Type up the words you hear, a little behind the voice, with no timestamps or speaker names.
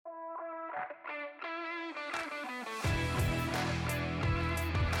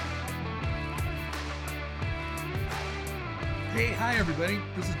Hey, hi everybody.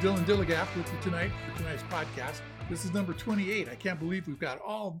 This is Dylan Dilligaff with you tonight for tonight's podcast. This is number 28. I can't believe we've got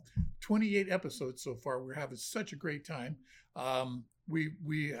all 28 episodes so far. We're having such a great time.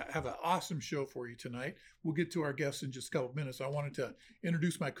 We have an awesome show for you tonight. We'll get to our guests in just a couple of minutes. I wanted to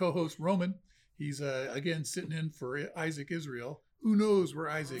introduce my co-host, Roman. He's, again, sitting in for Isaac Israel. Who knows where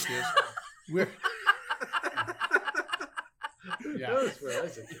Isaac is? Who knows where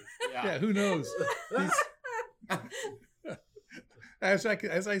Isaac is? Yeah, who knows? As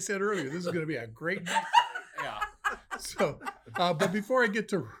I said earlier, this is going to be a great night. Yeah. So, but before I get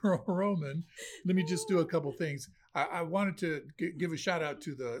to Roman, let me just do a couple things. I wanted to give a shout out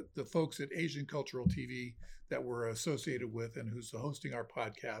to the folks at Asian Cultural TV that we're associated with and who's hosting our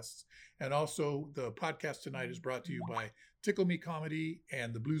podcasts. And also the podcast tonight is brought to you by Tickle Me Comedy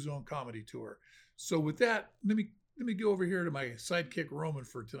and the Blue Zone Comedy Tour. So with that, let me go over here to my sidekick, Roman,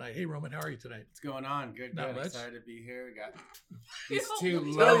 for tonight. Hey, Roman, how are you tonight? What's going on? Good. Not much. Excited to be here. We got these You two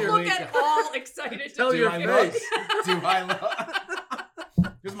don't lovely look at all excited. Tell to your be face. here. Do I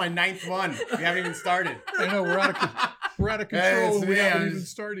look? This is my 9th one. We haven't even started. I know we're out of control. Yes, And we yeah, haven't I'm even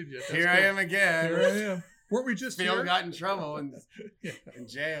just- started yet. That's Here I good. am again. Here I am. Weren't we just Phil here? got in trouble, and Yeah.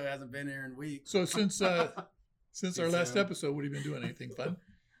 Jay who hasn't been here in weeks. So since our last episode, what have you been doing? Anything fun?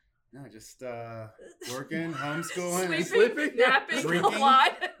 No, just working, homeschooling, Sleeping, napping a drinking.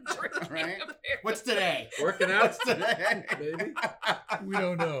 lot. Drinking Right? a beer. What's today? Working out What's today? maybe. We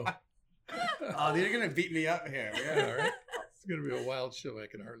don't know. Oh, they're gonna beat me up here. Yeah, all right. It's going to be a wild show. I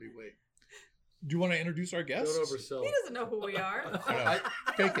can hardly wait. Do you want to introduce our guests? Don't oversell. He doesn't know who we are. I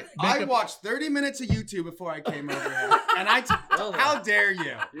know. Fake it. I Make up- watched 30 minutes of YouTube before I came over here, and Well, how dare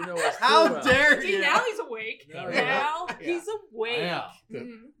you? You know what's How true, dare See, you? now he's awake. Now Now Yeah. he's awake. Yeah.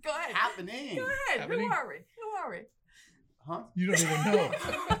 Mhm. Go ahead. Happening? Go ahead. Happening? Who are we? Who are we? Huh? You don't even know.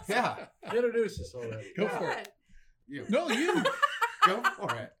 Yeah. Introduce us already. Go Go for it. ahead. You. No, you. Go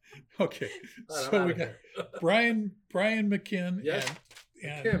for it. Okay. All right, I'm So out we of got here. Brian McKinn. Yes.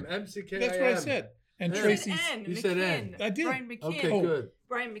 And Kim, MCK. that's what I said. And Yeah. Tracy's. N. You said N. McKinn. I did. Brian McKim. Okay, Oh. good.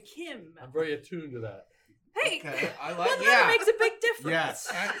 Brian McKim. I'm very attuned to that. Hey, Okay, I one like. letter Yeah. makes a big difference.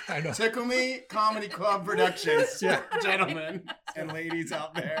 Yes. I know. Tickle Me Comedy Club Productions, Yeah. gentlemen and ladies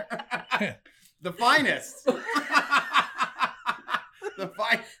out there, the finest. The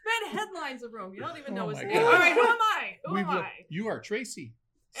finest. Man headlines a room. You don't even know Oh his my name. God. All right, who am I? Who am We've- I? You are Tracy.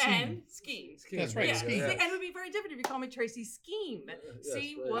 And Scheme. That's right, Yeah. Scheme. See, and it would be very different if you call me Tracy Scheme. Yes,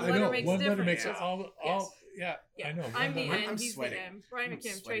 See, but- one I letter know. makes One a letter difference. makes it Yeah. all. Yeah, Yeah. I know. I'm the One letter. N, I'm he's sweating. the M. Brian I'm McKim,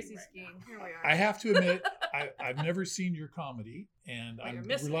 sweating Tracy right Scheme. Here we are. I have to admit, I've never seen your comedy, and Well, I'm you're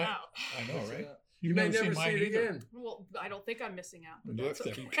missing rely- out. I know, right? You may You've never seen see mine it either. again. Well, I don't think I'm missing out. But Look, that's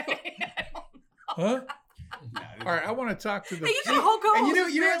there we okay. Huh? No, All right, I want to talk to the. Hey, you got a whole co-host And you know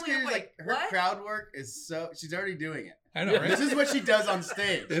who's what's barely good? Is, like awake. her What? crowd work is so. She's already doing it. I know, Yeah. right? This is what she does on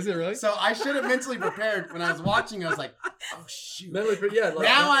stage. Is it really? So I should have mentally prepared when I was watching. I was like, "Oh shoot!" Mentally, yeah. Like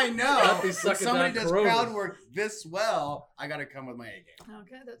Now that. I know Not be if sucking somebody down does Coronas. crowd work this well, I got to come with my A game.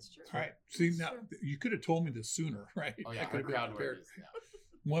 Okay, that's true. All right. See, That's now true. you could have told me this sooner, right? Oh I yeah, could her have been crowd work. prepared. Is, yeah.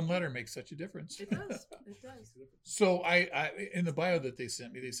 One letter makes such a difference. It does. It does. So I in the bio that they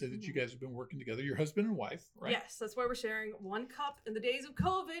sent me, they said that you guys have been working together. You're husband and wife, right? Yes, that's why we're sharing one cup. In the days of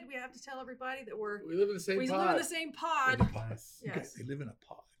COVID, we have to tell everybody that We live in the same we pod. live in the same pod. Nice. You guys, Yes. they live in a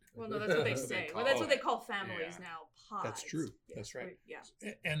pod. Well, no, that's what they say. Well, that's what they call families Yeah. now. Pods. That's true. Yes, That's right. Yeah.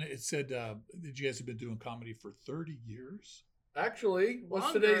 And it said that you guys have been doing comedy for 30 years. Actually, what's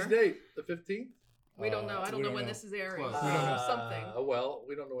Longer. today's date? The 15th? We don't know. I we don't know don't when know. this is airing. Close. We don't know. Something. Well,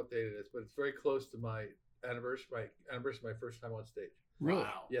 we don't know what date it is, but it's very close to my anniversary. My first time on stage. Really?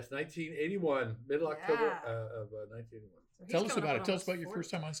 Wow. Yes, 1981, middle October Yeah. of 1981. So he's Tell us coming about up it. Tell us on about your almost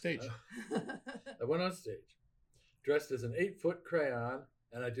first time on stage. 40. I went on stage dressed as an 8-foot crayon,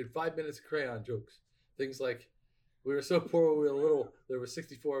 and I did 5 minutes of crayon jokes. Things like, we were so poor we were little, there were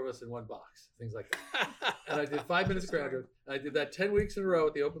 64 of us in one box. Things like that. And I did 5 minutes of crayon jokes. And I did that 10 weeks in a row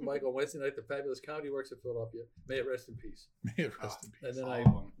at the open mic on Wednesday night at the Fabulous Comedy Works in Philadelphia. May it rest in peace. May it rest in peace. And then All I of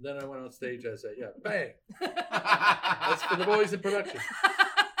them. went on stage as a, bang. That's for the boys in production.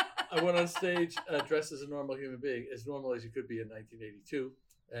 I went on stage dressed as a normal human being, as normal as you could be in 1982,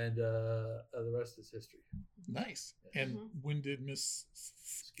 and the rest is history. Nice. And Mhm. when did Miss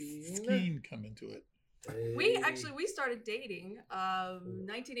Skeen? Skeen come into it? We started dating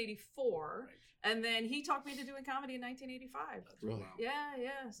 1984, and then he talked me into doing comedy in 1985. Really?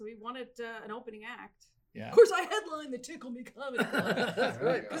 Yeah. So we wanted an opening act. Yeah. Of course, I headlined the Tickle Me Comedy Club That's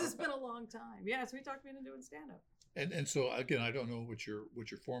right. because it's been a long time. Yeah, so he talked me into doing stand up. And so again, I don't know what your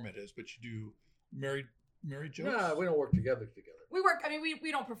format is, but you do married jokes. No, we don't work together. We work. I mean,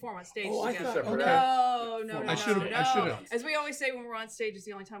 we don't perform on stage Oh, I together. thought- okay. No. I should've- no. I should've. As we always say when we're on stage, it's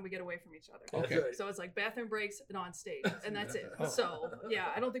the only time we get away from each other. Okay. That's right. So it's like bathroom breaks and on stage, and that's it. Oh. So yeah,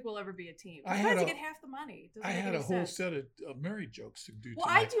 I don't think we'll ever be a team. I I had had to a- get half the money. Doesn't I make had any a whole sense. set of married jokes to do Well,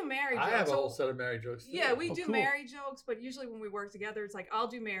 tonight. I do married jokes. I have a So- whole set of married jokes. Too. Yeah, we Oh, do cool. married jokes, but usually when we work together, it's like I'll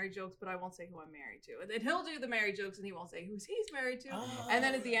do married jokes, but I won't say who I'm married to, and then he'll do the married jokes, and he won't say who he's married to, Oh. and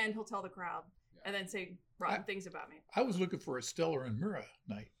then at the end he'll tell the crowd, Yeah. and then say rotten things about me. I was looking for a Stellar and Mira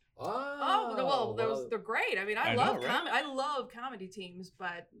night. Oh, well, they're great. I mean, I I love know, right? I love comedy teams,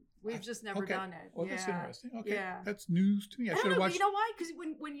 but we've just never Okay. done it. Well, that's Yeah. interesting. Okay, Yeah. that's news to me. I I should don't have know, but watched. you know why? Because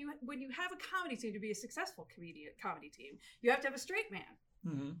when you have a comedy team to be a successful comedy team, you have to have a straight man,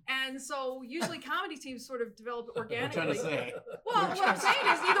 Mhm. and so usually comedy teams sort of develop We're organically. trying to say. Well, what I'm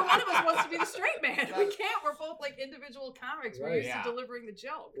saying is neither one of us wants to be the straight man. We can't. We're both like individual comics. We're Right. used Yeah. to delivering the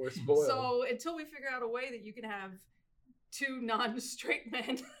joke. We're spoiled. So until we figure out a way that you can have two non-straight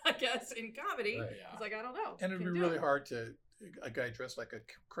men, I guess, in comedy, Right. Yeah. it's like I don't know. And it'd Can't be do really it. hard to a guy dressed like a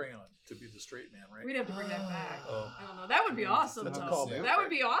crayon to be the straight man, right? We'd have to bring that back. Oh. I don't know. That would be awesome, That's a though. call, man. That would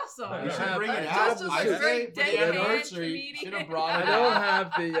be awesome. I You don't should have- bring it I out. just I a say great for the deadpan anniversary, comedian. should have brought I it don't out.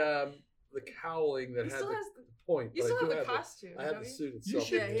 have the cowling that He has still the has point. You but still I do have the have costume. I have don't the you? suit You itself.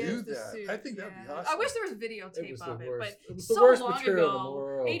 should Yeah, he do has the that. suit, I think that'd be yeah. awesome. I wish there was It videotape was the of it, worst. but It was the so worst long material in the ago,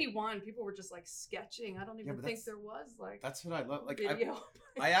 world. 81, people were just like sketching. I don't even but think that's- there was like That's what I love. Like video.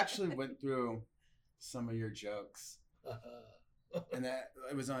 I actually went through some of your jokes, and that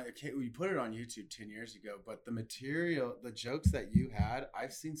it was on. Okay, we put it on YouTube 10 years ago, but the material, the jokes that you had,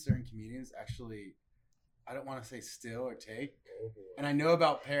 I've seen certain comedians actually. I don't want to say steal or take, Oh, boy. and I know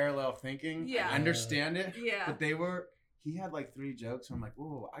about parallel thinking. Yeah. I understand it. Yeah. But they were. He had like 3 jokes. And I'm like,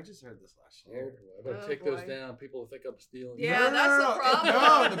 whoa! I just heard this last Oh, year. boy. I better Oh, take those boy. down. People think I'm stealing. Yeah, that's the problem.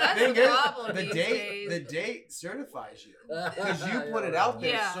 No, the That's thing the is, problem the these date, days. the date certifies you because you put it out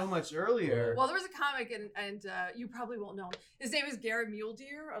there Yeah. so much earlier. Well, there was a comic, and you probably won't know him. His name is Gary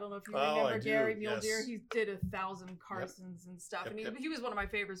Muledeer. I don't know if you Oh, I remember do, Gary yes. Muledeer. He did 1,000 Carsons and stuff, Yep, and yep. he was one of my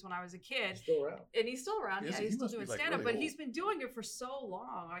favorites when I was a kid. He's still around. And he's still around. Is Yeah, he? he's He still must be, doing like, stand up, really but he's old. been doing it for so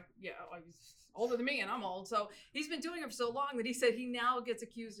long. He's older than me, and I'm old. So he's been doing it for so long that he said he now gets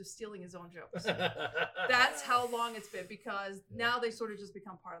accused of stealing his own jokes. That's how long it's been, because now they sort of just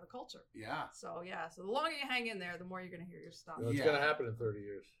become part of the culture. Yeah. So yeah, so the longer you hang in there, the more you're going to hear your stuff. Well, it's Yeah. going to happen in 30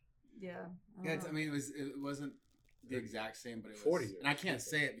 years. Yeah. Yeah, I mean, it wasn't the exact same, but it was 40 years. And I can't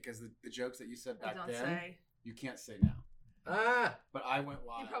say it because the jokes that you said I back don't then, say. you can't say now. Ah! But I went He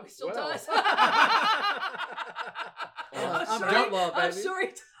wild. probably still Well. does. I'm sure outlaw, I'm baby. sure he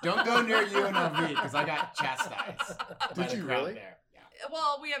does. Don't go near UNLV because I got chastised. by Did the you crowd really? There. Yeah.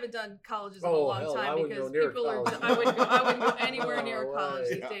 Well, we haven't done colleges in a Oh, long hell, I time wouldn't because go near people are. college. I wouldn't go anywhere near No a college way.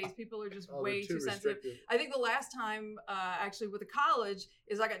 these Yeah. days. People are just Oh, they're way too sensitive. restrictive. I think the last time, actually, with a college,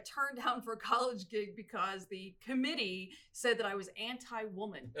 is I got turned down for a college gig because the committee said that I was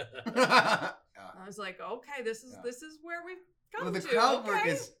anti-woman. Yeah. I was like, okay, this is where we've come Well, the to. crowd okay, work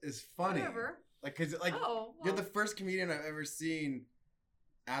is funny. whatever. Like, cause like Oh, you're the well. first comedian I've ever seen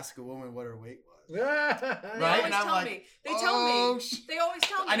ask a woman what her weight was. They Right? always And I'm tell like, me. They tell me. sh-" They always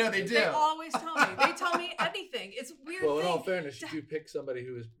tell me. I know they do. They always tell me. They tell me anything. It's a weird Well, in thing. all fairness, you do pick somebody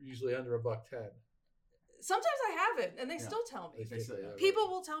who is usually under $110. Sometimes I haven't, and they Yeah. still tell me. They say that. People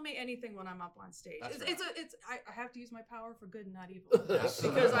will tell me anything when I'm up on stage. That's I have to use my power for good and not evil. Because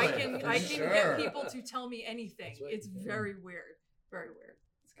I can For get sure. people to tell me anything. That's right. It's very weird. Very weird.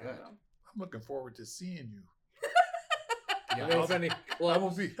 It's I don't good. know. I'm looking forward to seeing you. Yeah. I mean, if any I clubs,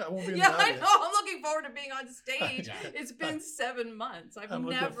 won't be. I won't be in Yeah, the I audience. know. I'm looking forward to being on stage. Yeah. It's been 7 months. I'm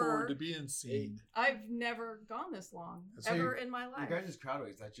looking forward to being seen. I've never gone this long So ever your- in my Your life. guys' crowd work,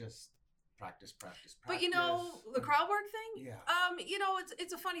 is that just practice? But you know, the crowd work thing. Yeah. You know,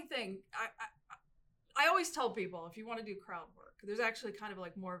 it's a funny thing. I always tell people, if you want to do crowd work, there's actually kind of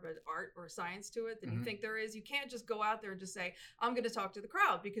like more of an art or science to it than you Mhm. think there is. You can't just go out there and just say, I'm going to talk to the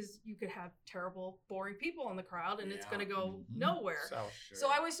crowd, because you could have terrible, boring people in the crowd and it's Yeah. going to go Mhm. nowhere. Sure. So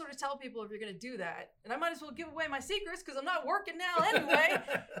I always sort of tell people, if you're going to do that, and I might as well give away my secrets because I'm not working now anyway.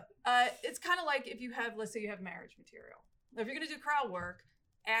 It's kind of like if you have, let's say you have marriage material. If you're going to do crowd work,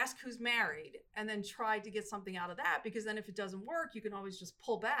 ask who's married and then try to get something out of that, because then if it doesn't work, you can always just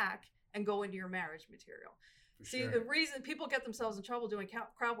pull back and go into your marriage material. For See, sure. the reason people get themselves in trouble doing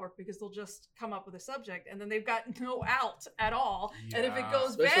crowd work, because they'll just come up with a subject and then they've got no out at all. And if it Yeah. goes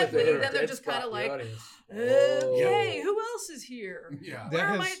Especially if badly, they hit a then they're dead just spot kind of in the like, audience. okay, Oh. who else is here? Yeah. That Where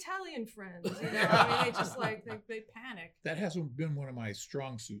are my has- Italian friends? You know, I mean, they just like, they panic. That hasn't been one of my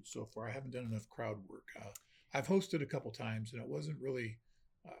strong suits so far. I haven't done enough crowd work. I've hosted a couple times, and it wasn't really.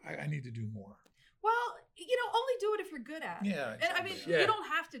 I need to do more. Well, only do it if you're good at it. Yeah, And I mean, exactly. Yeah. you don't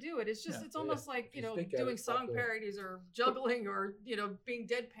have to do it. It's just, Yeah. it's almost like, You think at doing it, song popular. parodies or juggling or, being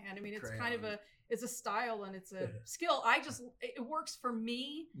deadpan. I mean, it's kind of Crayon. it's a style and it's a Yeah. skill. It works for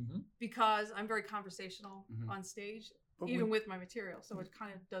me Mhm. because I'm very conversational Mhm. on stage, But even when, with my material. So it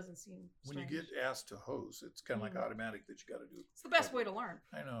kind of doesn't seem when you strange. get asked to host, it's kind of like Mhm. automatic that you got to do. It's the best way to learn.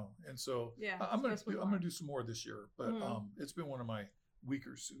 I know, and so Yeah, I'm gonna it's the best way to I'm gonna learn. do some more this year, but Mhm. it's been one of my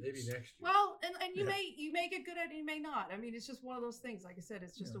weaker suits. Maybe next year. Well, and you Yeah. may get good at it, you may not. I mean, it's just one of those things. Like I said,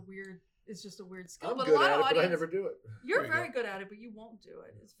 it's just Yeah. a weird skill. I'm but good a lot at of it, but I audience, never do it. you're There you very good at it, but you won't do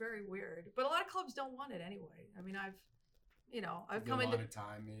it. It's very weird. But a lot of clubs don't want it anyway. I mean, I've Give come you a into lot of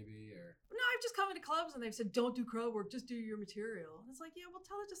time, maybe, or I've just come into clubs and they've said, "Don't do crowd work, just do your material." And it's like, yeah, well,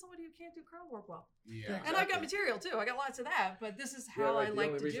 tell it to somebody who can't do crowd work well. yeah. And I've got material too. I got lots of that, but this is how I the like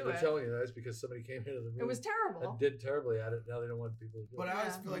only to reason do they're it. telling you that is because somebody came into the room It was terrible. and did terribly at it. Now they don't want people to do But it. I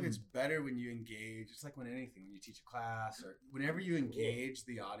always Yeah. feel like it's better when you engage. It's like when anything, when you teach a class or whenever you engage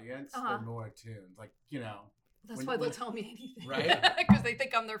the audience, Uh-huh. they're more attuned. Like, That's when- why they'll when- tell me anything, Right? Because they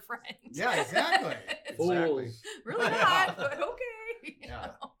think I'm their friend. Yeah, exactly. Fools. Really not, but okay. you Yeah.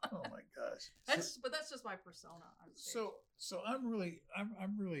 know. Oh my gosh. That's just my persona on stage. So I'm really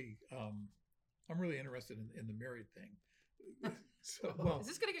interested in the married thing. So well, Is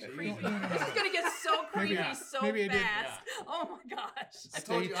this gonna get no, creepy? no. This is gonna get so creepy Maybe- so maybe I did- fast. Oh my gosh. I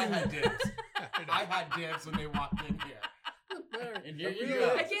told you I tuned. had dibs. I know. I had dibs when they walked in here. And here I'm you really-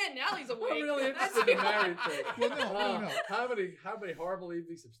 go. Again, now he's awake. I'm really That's interested in the good. married thing. Well, no. How many horrible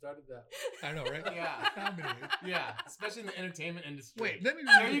evenings have started that way? I know, right? Yeah. How many? Yeah, especially in the entertainment industry. Wait, let me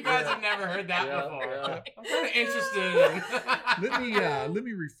So you guys have never heard that Yeah, before. yeah. I'm kind of interested. let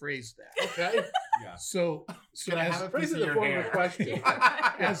me rephrase that. Okay. Yeah. So Can I as have a Phrase piece it of in the your form of a hair? question.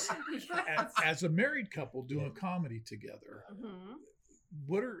 as, Yes. as a married couple doing comedy together, Mhm.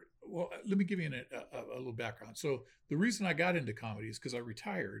 let me give you a little background. So the reason I got into comedy is because I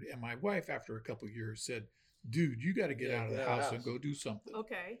retired, and my wife, after a couple of years, said, "Dude, you got to get Yeah, out of the get out of house the and house." go do something."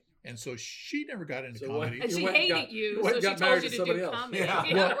 Okay. And so she never got into So what- comedy. And You she went and hated got- you, you went so and she got told married you to to do somebody else. comedy. Yeah.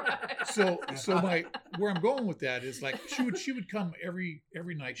 Yeah, Well, right. So where I'm going with that is like she would come every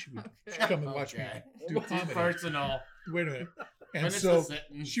night. She would Okay. come and watch me Okay. do Too comedy. personal. Wait a minute. And Finish so the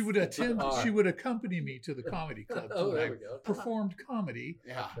sentence. she would attend. All right. She would accompany me to the comedy club. Oh, when there I we go. performed comedy.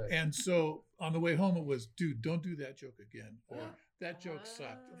 Yeah. Okay. And so on the way home, it was, "Dude, don't do that joke again," or "That joke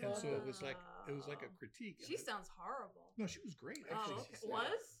sucked." And so it was like a critique. She sounds horrible. No, she was great. Oh, Actually, okay. She's-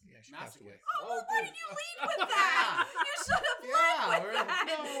 Was? Yeah, she passed Masochist. away. Oh, well, why did you lead with that? You should have Yeah, led we're- with that.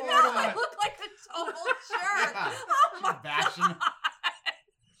 no, Now we're I not. look like a total jerk. Yeah. Oh my Bashing. God.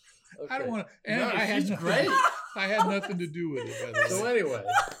 I don't Okay. want to. And No, I had she's nothing, great. I had nothing to do with it. By the So way. anyway,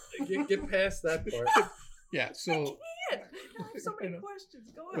 get past that part. Yeah. So Kid, I have so I many know.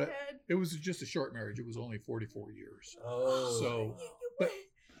 questions. Go But- ahead. it was just a short marriage. It was only 44 years. Oh. So,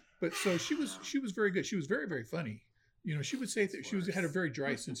 but so she was very good. She was very, very funny. You know, she would say that had a very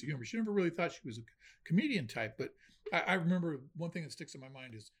dry sense of humor. She never really thought she was a comedian type. But I remember one thing that sticks in my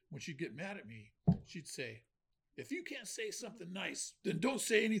mind is when she'd get mad at me, she'd say, "If you can't say something nice, then don't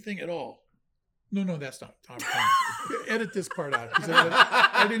say anything at all." No, that's not Tom. Edit this part out because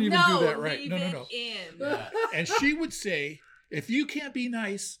I didn't even do that right. Leave No. it in. Yeah. And she would say, "If you can't be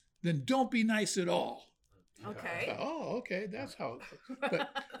nice, then don't be nice at all." Okay. Oh, okay, that's how. But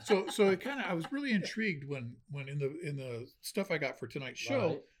so it kind of, I was really intrigued when in the stuff I got for tonight's show,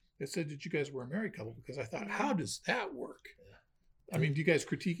 Right. it said that you guys were a married couple, because I thought, how does that work? I mean, do you guys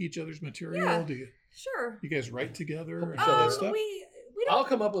critique each other's material? Yeah. Do Sure. you guys write together and Um, all that Um, stuff? we I'll don't.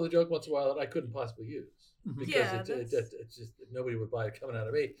 come up with a joke once in a while that I couldn't possibly use Mhm. because Yeah, it's just nobody would buy it coming out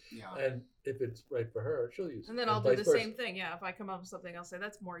of me. Yeah. And if it's right for her, she'll use it. And then I'll do vice the versa. same thing. Yeah, if I come up with something, I'll say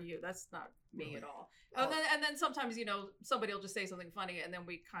that's more you. That's not me Really? at all. And then sometimes somebody will just say something funny, and then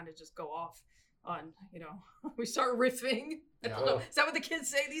we kind of just go off on we start riffing. I don't know. Yeah. Is that what the kids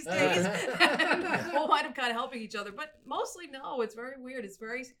say these Uh-huh. days? And we'll wind up kind of helping each other, but mostly no. It's very weird.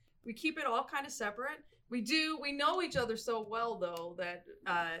 We keep it all kind of separate. We know each other so well though that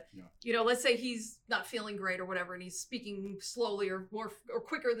let's say he's not feeling great or whatever, and he's speaking slowly or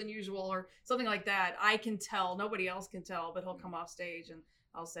quicker than usual or something like that. I can tell, nobody else can tell, but he'll come off stage and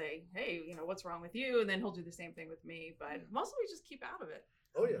I'll say, "Hey, what's wrong with you?" And then he'll do the same thing with me. But mostly we just keep out of it.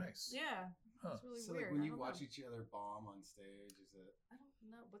 Oh yeah. Nice. Yeah, Huh. it's really So weird. like when I you don't watch know. each other bomb on stage, is it? I don't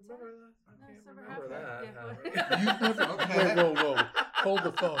know what's that. Remember that? No, I it's can't never remember happened. that. Yeah. You've never, Okay. whoa. Hold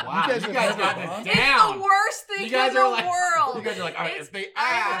the phone. Wow, you guys have got never this bombed? down. It's the worst thing You guys in the are like, world. you guys are like, all right, It's- if they I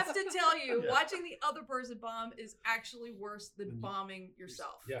ask. have to tell you, Yeah. watching the other person bomb is actually worse than Than you- bombing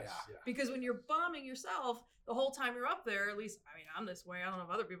yourself. Yes. Yeah. Yeah. Because when you're bombing yourself, the whole time you're up there, at least, I mean, I'm this way. I don't know if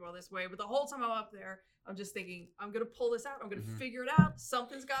other people are this way, but the whole time I'm up there, I'm just thinking, I'm going to pull this out. I'm going to Mhm. figure it out.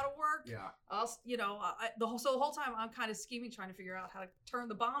 Something's got to work. Yeah. So the whole time I'm kind of scheming, trying to figure out how to turn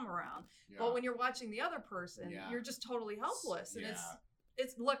the bomb around. Yeah. But when you're watching the other person, Yeah. you're just totally helpless. And Yeah.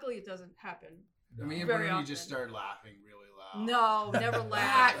 it's luckily it doesn't happen. I mean, very when you just often. start laughing really loud. No, never Ah,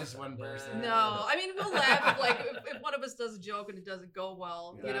 laugh. just one person. No, I mean we'll laugh if one of us does a joke and it doesn't go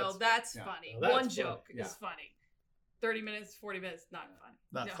well. Yeah. That's Yeah. funny. Well, that's One funny. joke Yeah. is funny. 30 minutes, 40 minutes, not funny.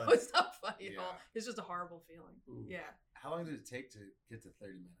 Not no, funny. it's not funny at Yeah. all. It's just a horrible feeling. Ooh. Yeah. How long did it take to get to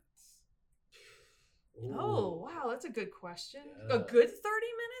 30 minutes? Oh, Ooh. wow, that's a good question. Yeah. A good 30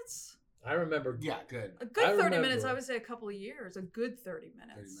 minutes? I remember. Yeah, good. A good I 30 minutes, remember- I would say a couple of years. A good 30 30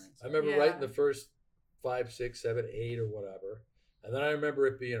 minutes. minutes. I remember Yeah. writing the first 5, 6, 7, 8, or whatever, and then I remember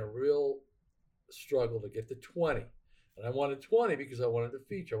it being a real struggle to get to 20. And I wanted 20 because I wanted the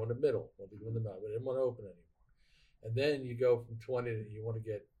feature. I wanted middle. I wanted to go in the middle. I didn't want to open anymore. And then you go from 20 to you want to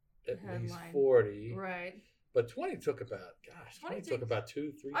get at least Headline. 40. Right. But 20 took about, 20 took takes- about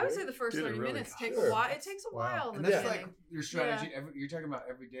 2, 3 I would years. say the first Did it 30 really? minutes take Sure. a while. It takes a Wow. while. in And the that's beginning. like your strategy. You're talking about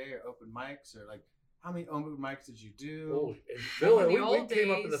every day or open mics, or like how many open mics did you do? Oh, in Philly, in the we old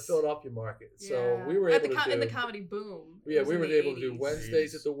came up in the days- Philadelphia market. So Yeah. we were At able to do. in the comedy boom. It Yeah, was we in were the able to do 80s.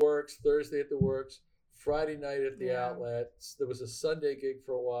 Wednesdays at the Works, Thursday at the Works, Friday night at the Yeah. Outlet. There was a Sunday gig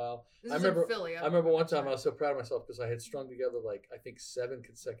for a while. This I is remember- in Philly. I remember one time I was so proud of myself because I had strung together like I think 7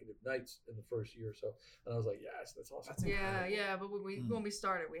 consecutive nights in the first year or so, and I was like, "Yes, that's awesome." That's Yeah, incredible. yeah, but when Mm. when we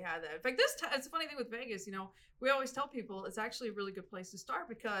started, we had that. In fact, this time it's a funny thing with Vegas. We always tell people it's actually a really good place to start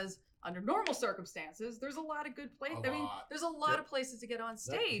because under normal circumstances, there's a lot of good places. A I mean, lot. there's a lot Yep. of places to get on Not-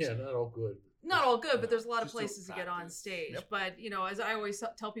 stage. yeah, not all good. Not all good, Yeah. but there's a lot of Just to places to get on practice. stage. Yep. But as I always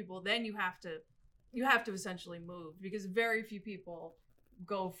tell people, then you have to essentially move because very few people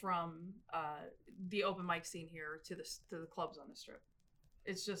go from the open mic scene here to the clubs on the Strip.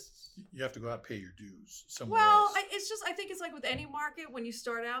 It's just You have to go out and pay your dues somewhere well, else. I think it's like with any market when you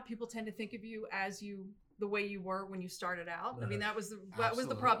start out, people tend to think of you as the way you were when you started out. I mean, that was the problem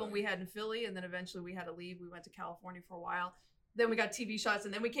Absolutely. we had in Philly, and then eventually we had to leave. We went to California for a while. Then we got TV shots,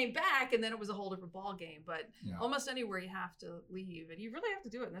 and then we came back, and then it was a whole different ball game. But Yeah. almost anywhere you have to leave, and you really have to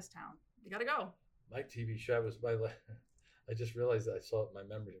do it in this town. You got to go. My TV shot was I just realized that I saw it in my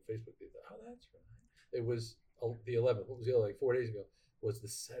memory on Facebook. Oh, that's right. It was the 11th. What was the other? Like 4 days ago was the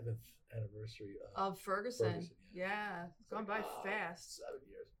 7th anniversary Of Ferguson. Ferguson, Yeah. It's gone by wow, fast. 7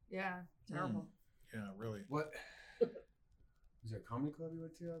 years. Yeah. Terrible. Yeah, really. What? Was there a comedy club you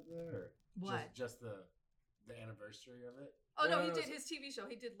went to out there? Or What? Just the anniversary of it? Oh, no, No, he no, did it's- his TV show.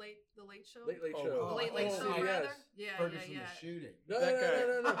 He did the Late Show. Late Oh, Show. The Late Late Oh, Show, yes. rather. Yeah, Ferguson, yeah, the shooting. No, That no, guy.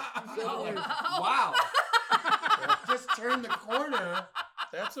 no, no, no. 7 Oh. years. Wow. Just turned the corner.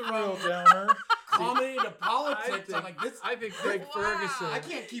 That's a real downer. Comedy to politics. think- I'm like, this. I think Craig Wow. Ferguson. I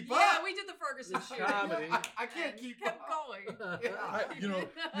can't keep Yeah, up. we did the Ferguson It's show. comedy. I can't And keep kept up. going. Yeah. You're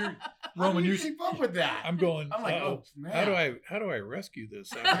How Roman. do you You. keep up with that? I'm going. I'm like, uh-oh. oh man. How do I rescue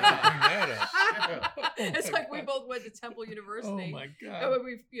this? After I bring that up? Oh It's my like we God. both went to Temple Oh University. my And god. when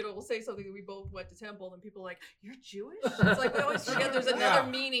we, we'll say something that we both went to Temple, and people are like, "You're Jewish." It's like we always forget there's another Yeah.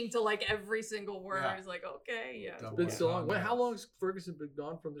 meaning to like every single word. Yeah. it's like, okay, yeah, Double It's been so Yeah. long. How long has Ferguson been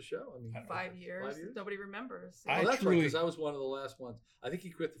gone from the show? I mean, I don't know. 5 years. 5 years? Nobody remembers. I Oh, that's right, truly- because I was one of the last ones. I think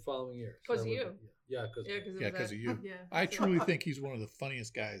he quit the following year. So 'Cause that of would've been- Yeah, because yeah, because Yeah, 'cause of you. Yeah, I that's it. truly think he's one of the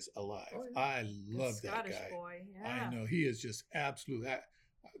funniest guys alive. Oh, yeah. I Good love that Scottish guy. boy. Yeah. I know he is just absolute.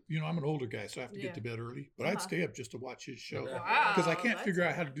 I'm an older guy, so I have to Yeah. get to bed early. But Uh-huh. I'd stay up just to watch his show Wow, because I can't that's figure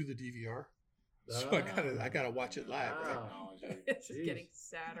out it. how to do the DVR. So Ah. I gotta watch it live. Right? Wow. It's just Jeez. getting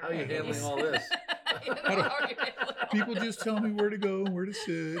sadder. How are you I know. handling all this? I don't know How do- how you handle all People this. just tell me where to go and where to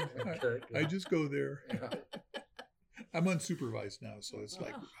sit. Okay, I good. just go there. Yeah. I'm unsupervised now, so it's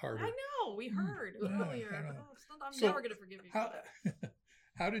like Oh, harder. I know. We heard Yeah, earlier. I know. Oh, I'm So, never going to forgive you How for that.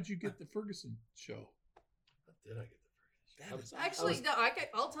 how did you get the Ferguson show? How did I get the That is Actually, awesome. no.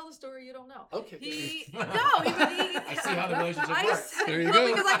 I'll tell the story. You don't know. Okay. He good. no. He I see how the relationship I works. said, There you well,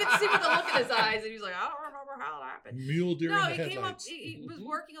 go. because I could see with the look in his eyes, and he's like, I don't remember how it happened. Mule deer No, in the he came up. headlights. He was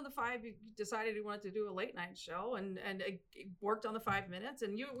working on the 5. He decided he wanted to do a late night show, and he worked on the 5 minutes.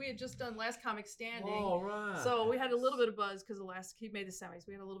 And we had just done Last Comic Standing, All right. so we had a little bit of buzz because he made the semis.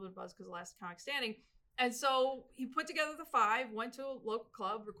 We had a little bit of buzz because of Last Comic Standing. And so he put together the 5, went to a local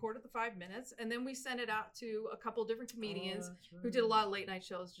club, recorded the 5 minutes, and then we sent it out to a couple different comedians who did a lot of late night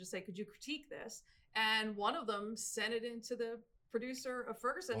shows. Just say, could you critique this? And one of them sent it into the producer of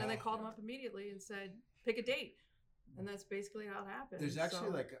Ferguson, and they Wow. called him up immediately and said, pick a date. And that's basically how it happened. There's actually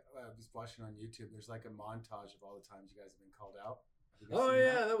So- I was watching on YouTube. There's like a montage of all the times you guys have been called out. Have you guys Oh seen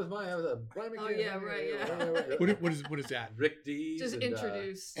yeah, that? that was mine. That was a Brian Oh, McKeon. yeah, right, yeah. What is that? Rick Dees. just and,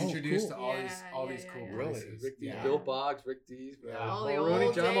 introduced. Oh, Introduced cool. to all Yeah, these yeah, cool yeah. Really? voices. Rick Dees, Yeah. Bill Boggs, Rick Dees, Yeah. All the Mulrooney,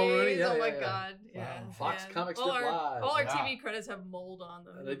 old John days. Mulrooney. Yeah, Oh my yeah, yeah. God! Yeah, Wow. Fox yeah. Comic all Strip our, Live. All our Yeah. TV credits have mold on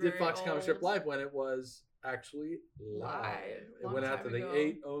them. And They're they did very Fox Comic Strip old. Live when it was actually live. Live. It Long went out time to the ago.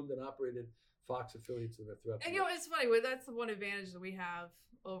 8 owned and operated Fox affiliates that are throughout the And it's funny. That's the one advantage that we have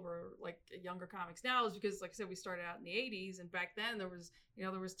over like younger comics now is because, like I said, we started out in the '80s, and back then there was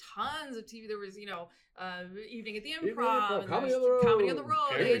tons of TV. There was Evening at the Evening at the Improv, Improv, and Comedy there on the was Comedy on the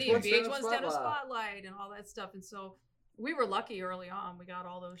Road, Road, VH1 and VH1 Stand-Up Stand Up Spotlight. Spotlight, and all that stuff. And so we were lucky early on. We got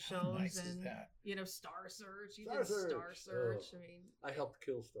all those shows, How nice is and that? Star Search. You Star did Search. Star Search. Oh. I mean. I helped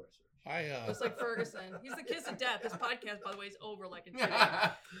kill Star Search. Just like Ferguson. He's the kiss of death. This podcast, by the way, is over like in 2 days.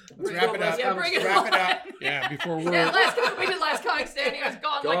 Let's wrap it up. Yeah, bring it Wrap it on. up. yeah, before we're Yeah, we did last comic standing. It was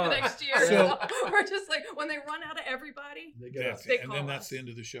gone like Gone. the next year. So- We're just like when they run out of everybody, They get that's us. They and call then that's us. the end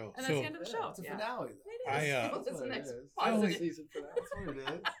of the show. and that's So the end of the show. It's a Yeah. finale. It is. I, That's That's the what it next is. positive. Season finale. That's what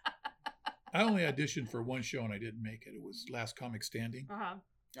it is. I only auditioned for one show and I didn't make it. It was Last Comic Standing. Uh-huh.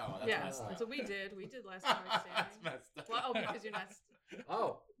 Oh, that's Yeah, messed up. that's what we did. We did last comic That's standing. messed up. Well, because you're not.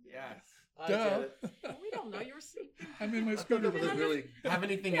 Oh, Yes. I Duh. get it. Well, we don't know. You were sleeping. I'm in my I thought scooter. that was a really. Have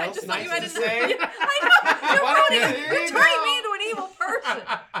anything Yeah, I else just thought nice you had to to say? Yeah, I know. Why don't You're you- running. there You're you turning go. me into an evil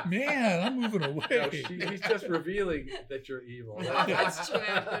person. Man, I'm moving away. No, he's just revealing that you're evil. That's true.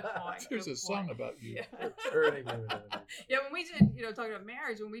 Good point. There's Good a song point. about you. Yeah. Turning you into an evil. Yeah, when we did, talking about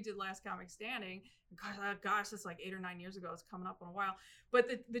marriage, when we did Last Comic Standing, gosh, that's like 8 or 9 years ago. It's coming up on a while. But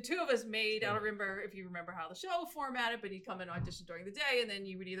the two of us made, I don't remember if you remember how the show formatted, but you'd come and audition during the day, and then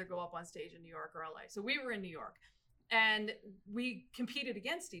you would either go up on stage in New York or LA. So we were in New York, and we competed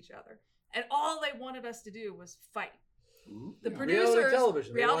against each other. And all they wanted us to do was fight. The Yeah. producers, Reality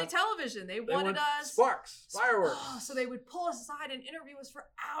television. They reality want- television, they They wanted want us. sparks, fireworks. Oh, so they would pull us aside and interview us for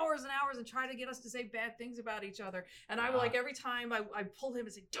hours and hours and try to get us to say bad things about each other. And I would like every time I pull him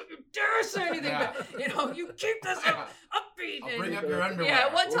and say, "Don't you dare say anything!" Yeah. But, you keep this upbeat. I'll and- bring up your underwear.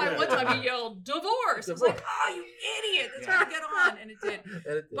 yeah, one Yeah. time he yelled divorce. I was like, "Oh, you idiot! That's how to get on," and it did. And it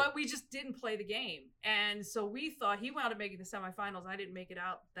did. But we just didn't play the game, and so we thought he wound up making the semifinals. I didn't make it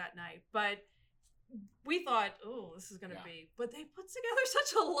out that night, but we thought, oh, this is going to Yeah. be. But they put together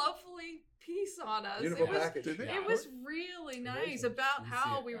such a lovely piece on us. Beautiful it was, package. Did they? it was really nice Amazing. about You see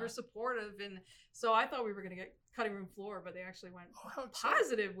how it, we yeah. were supportive, and so I thought we were going to get cutting room floor, but they actually went Oh, how exciting.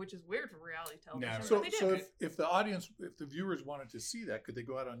 positive, which is weird for reality television. Never. but So, they did. so if the audience, if the viewers wanted to see that, could they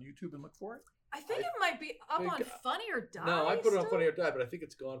go out on YouTube and look for it? I think it might be up think- on Funny or Die. No, I put it on still. Funny or Die, but I think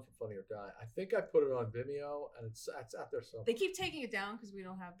it's gone from Funny or Die. I think I put it on Vimeo, and it's out there somewhere. They keep taking it down because we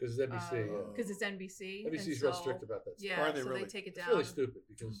don't have Because it's NBC. Uh, yeah. because it's NBC. and NBC's real so- strict about that stuff. Yeah, Are they so really? they take it It's down. really stupid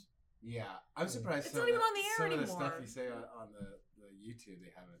because Yeah, I'm surprised. It's some not of even on the air some of the stuff anymore. you say on the YouTube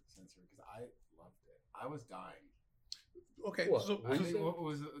they haven't censored because I loved it. I was dying. Okay, What? so I you think say? what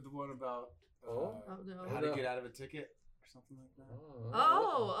was the one about Oh? Oh no. how no. to get out of a ticket or something like that?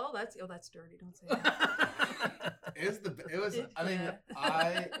 That's dirty. Don't say that. It was. I mean, Yeah.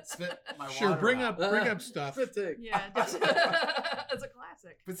 I spit my sure, water bring out. up stuff. Spit take. Yeah, it's a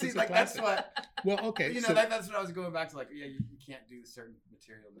classic. But see, It's a like that's classic. what Well, okay, you know. so that's what I was going back to. Like, yeah, you can't do certain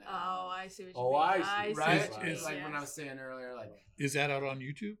material now. Oh, I see what you Oh, mean. I see. see right? what you Is- mean, Like when I yes. was saying earlier, like is that out on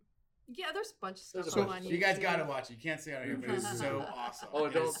YouTube? Yeah, there's a bunch of stuff There's a on bunch. YouTube. you guys got to watch it. You can't say it on here, but it's so awesome. Oh,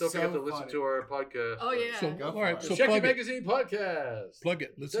 and don't It's forget so to listen funny. to our podcast. Oh yeah. So, Go all for right, it. so The Shecky plug it. Magazine podcast. Plug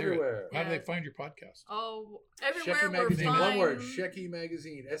it. Let's It's hear it. everywhere. How do Yeah. they find your podcast? Oh, everywhere Shecky we're Magazine, fine. one word. Shecky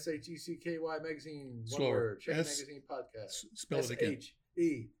Magazine. SHECKY Magazine. One Slower. word. Shecky S- Magazine podcast. Spell it again.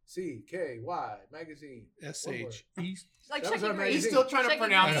 SHECKY Magazine. SHE. Like That was Shecky our Green. He's magazine. still trying to Shecky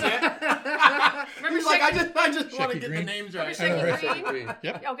pronounce Green. it. Remember He's like, I Shecky- just want to Shecky get the Green? names Remember right. Shecky Shecky Green? Green.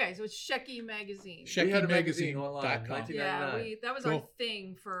 Yep. Okay, so it's Shecky Magazine. We had a magazine SheckyMagazine.com. online, 1999. Yeah, that was our Cool.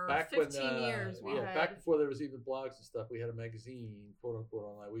 thing for Back 15 when, years. We yeah, had back before there was even blogs and stuff, we had a magazine, quote unquote,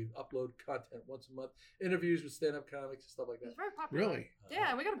 online. We upload content once a month, interviews with stand-up comics and stuff like it was that. very popular. Really? Yeah,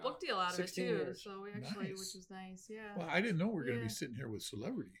 and we got a book deal out of it 16 too. years. So we actually, Nice. which was nice. Yeah. Well, I didn't know we were going to Yeah. be sitting here with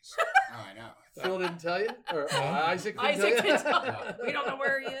celebrities. Oh, I know. Phil didn't tell you, or Huh? Isaac didn't Isaac tell you. didn't tell us. We don't know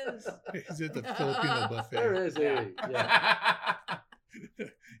where he is. Is it the Filipino There buffet? is he. Yeah.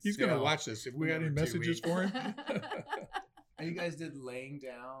 He's going to Still, watch this. If we got any another 2 messages weeks. for him? And you guys did laying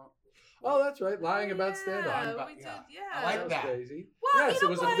down. Oh, that's right. Lying about stand-up. Yeah, About- we did. yeah. Yeah. I like That was that. crazy. Well, Yes, you know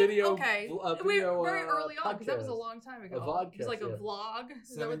it was what? a video. Okay, A we video, very early on because that was a podcast. long time ago. A vodcast, It was like a yeah. vlog.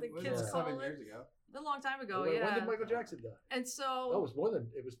 Is that what the was kids it call 7 it? years ago. a long time ago. when Yeah. did Michael Jackson die? And so Oh, it was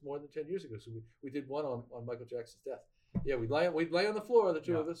more than 10 years ago. So we did one on Michael Jackson's death. Yeah, we'd lay on the floor, the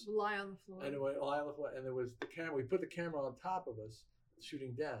two of us, lie on the floor. and we'd lie on the floor, and there was the camera. We put the camera on top of us,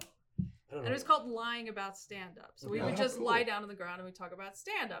 shooting down. I don't know. And it was called lying about stand up. So we Okay. would Oh, just cool. lie down on the ground and we talk about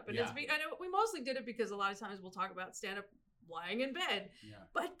stand up. And Yeah. I know we mostly did it because a lot of times we'll talk about stand up lying in bed. Yeah.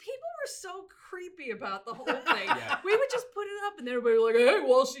 But people were so creepy about the whole thing. Yeah. We would just put it up and then everybody would be like, hey,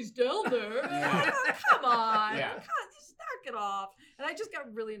 well, she's down there. Yeah. Come on. Yeah. Just knock it off. And I just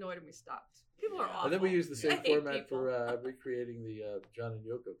got really annoyed and we stopped. People are Yeah. awful. And then we used the I same hate format people. for recreating the John and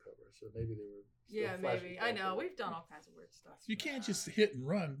Yoko cover. So maybe they were. Still Yeah, flashing maybe. I know. back. We've done all kinds of weird stuff. You can't just hit and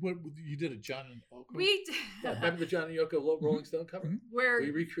run. What you did a John and Oakley? We Yeah, remember the John and Yoko Rolling Stone cover? Mhm. where We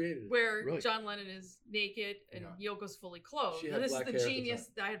recreated it. where Really? John Lennon is naked and Yoko's fully clothed. She And had this is black the hair at the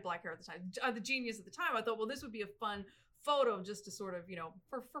genius. I had black hair at the time. The genius at the time. I thought, well, this would be a fun photo just to sort of,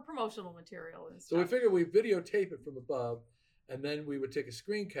 for promotional material and So we stuff. figured we'd videotape it from above, and then we would take a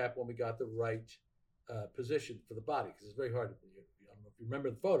screen cap when we got the right position for the body, because it's very hard. I don't know if you remember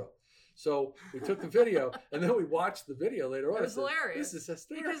the photo. So we took the video, and then we watched the video later on. It was I said, hilarious. This is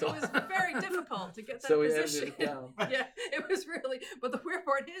hysterical. Because it was very difficult to get that So we position. edited it down. Yeah, it was really. But the weird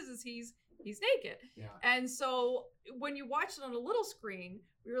part is he's naked. Yeah. And so when you watched it on a little screen,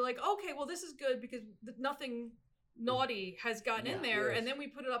 we were like, okay, well, this is good because nothing naughty has gotten in Yeah, there. yes. And then we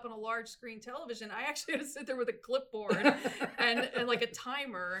put it up on a large screen television. I actually had to sit there with a clipboard and like a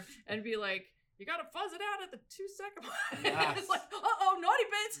timer and be like, you got to fuzz it out at the 2-second mark. Yes. It's like, naughty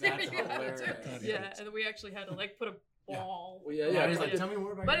bits. That's You know, hilarious. Naughty yeah, bits. and then we actually had to like put a ball. Well, yeah. Yeah. He's I like, did- tell me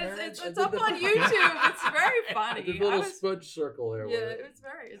more about But your it's marriage. it's up on YouTube. It's very I funny. did a I little was- smudge circle there. yeah, with it.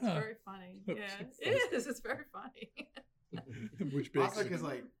 it's Huh. very funny. That's Yeah, so it is. It's very funny. Which makes Also, because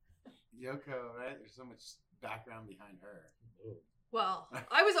like Yoko, right? There's so much background behind her. Oh. Well,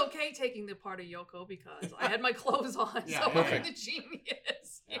 I was okay taking the part of Yoko because I had my clothes on, Yeah, so perfect. I'm the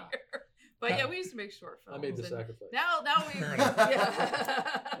genius Yeah. here. But yeah, we used to make short films. I made the and sacrifice. Now we Fair enough.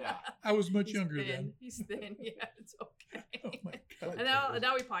 yeah. Yeah. I was much He's younger thin. then. He's thin. Yeah, it's okay. Oh my god! And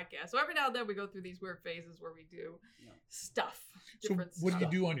now we podcast. So every now and then we go through these weird phases where we do Yeah. stuff. So Different what do you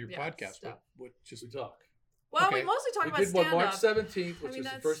stuff. do on your Yeah, podcast? stuff. What just We talk. Well, Okay. we mostly talk We about did one stand March up. 17th, which I mean, was the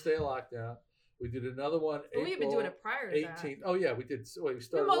that's- first day of lockdown. We did another one But we've been April doing it prior to that. 18th. Oh yeah, we did. So we We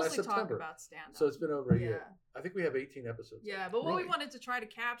started last mostly talk September. about stand up. So it's been over a yeah. year. I think we have 18 episodes. Yeah, but what we Really? wanted to try to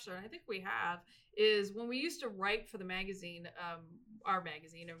capture, and I think we have, is when we used to write for the magazine, our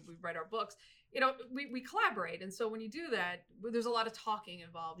magazine, and we write our books, we collaborate. And so when you do that, there's a lot of talking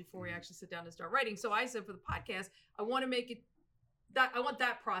involved before we actually sit down and start writing. So I said for the podcast, I want to make it that I want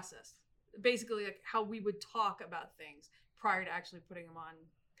that process, basically like how we would talk about things prior to actually putting them on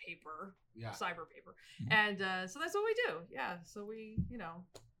paper, Yeah. cyber paper. Mhm. And so that's what we do. Yeah. So we,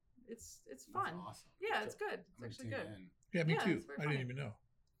 it's That's fun. awesome. Yeah, it's good. It's I'm gonna actually tune good. in. yeah, me Yeah, too. it's very I funny. didn't even know.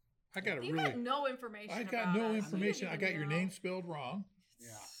 I got a You really. got no information. I got about no us. information. I You got didn't your know. name spelled wrong. Yeah.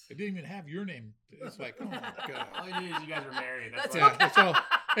 I didn't even have your name. It's like, oh my god. All you knew is you guys were married. That's, That's why. Yeah, that's all.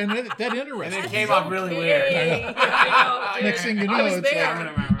 And that interests And it me. came off really weird. Okay. I know, Next thing you I know, was it's there.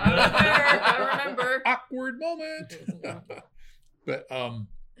 like- I was there. I remember. Awkward moment. But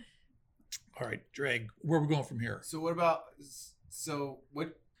all right, Drag. Where are we going from here? So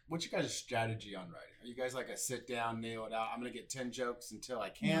what's your guys' strategy on writing? Are you guys like a sit down, nail it out? I'm gonna get 10 jokes until I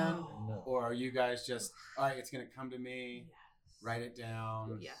can, No. or are you guys just all right? It's gonna come to me. Write it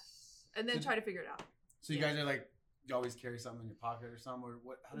down. Yes. And then try to figure it out. So you guys are like, you always carry something in your pocket or something, or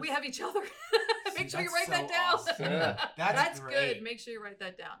what? how We does- have each other. Make sure you That's write that so down. awesome. Yeah. That's good. great. Make sure you write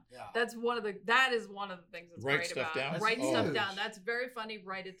that down. Yeah. That is one of the things that's Write great stuff about down? it. Write That's stuff huge. down. That's very funny.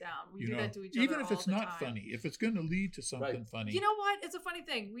 Write it down. We You do know, that to each other. even if it's all the not time. funny, if it's going to lead to something Right. funny. You know what? It's a funny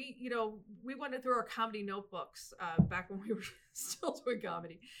thing. We went through our comedy notebooks back when we were still doing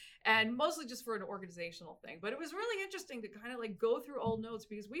comedy, and mostly just for an organizational thing. But it was really interesting to kind of like go through old notes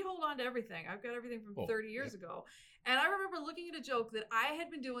because we hold on to everything. I've got everything from Oh, 30 years ago. And I remember looking at a joke that I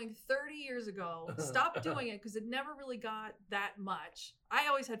had been doing 30 years ago, stopped doing it because it never really got that much. I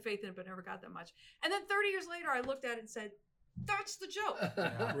always had faith in it, but never got that much. And then 30 years later, I looked at it and said, that's the joke.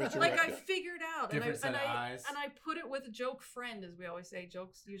 Yeah. Resurrect Like I it. figured out, Different set of eyes. and I put it with a joke friend, as we always say.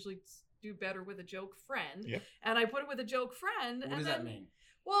 Jokes usually do better with a joke friend. Yep. And I put it with a joke friend. What and does then, that mean?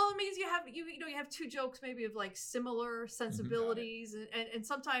 Well, it means you have two jokes maybe of like similar sensibilities, and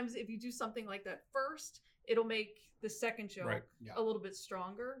sometimes if you do something like that first, it'll make the second joke Right. Yeah. a little bit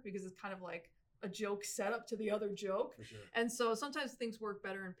stronger because it's kind of like a joke setup to the other joke. For sure. And so sometimes things work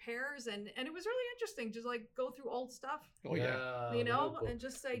better in pairs, and it was really interesting, just like go through old stuff, Oh yeah. you the know, notebook. and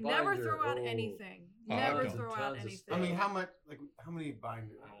just say The never binder, throw out oh. anything. Oh, Never tons throw and out tons of anything. stuff. I mean, how many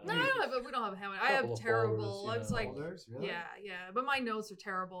binders? No, but we don't have how many. I have Couple of terrible. folders, I was like, Folders? Really? yeah, but my notes are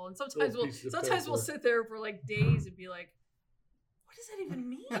terrible, and Little sometimes pieces of we'll paper. sit there for like days and be like, what does that even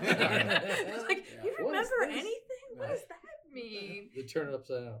mean? It's like, Yeah. you What is remember this? anything? What does that mean? They turn it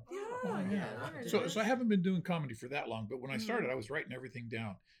upside down. Yeah, Oh, yeah. yeah. there it So is. I haven't been doing comedy for that long, but when I Mhm. started, I was writing everything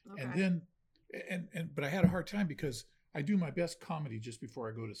down, Okay. and then, but I had a hard time because I do my best comedy just before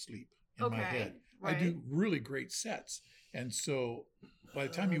I go to sleep in my head. right. I do really great sets, and so by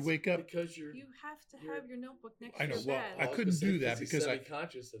the time you That's wake up, because you're. You have to You're- have your notebook next I know, to your well, bed. I was couldn't gonna say, do that because I-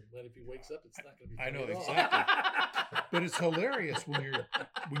 conscious, and when if he wakes up, it's not going to be. I know, funny at all. exactly. but it's hilarious when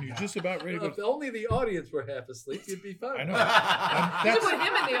you're just about ready to If go. only the audience were half asleep, you'd be fine. I know. You That's- should put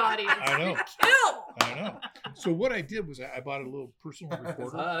him in the audience. I know. Kill. I know. So what I did was I bought a little personal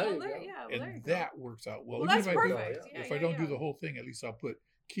recorder, Ah, there Well, you there, go. yeah, well, there you and go. that works out well. Well, Even that's if I do, perfect. Yeah, Yeah, if I yeah, don't do yeah. the whole thing, at least I'll put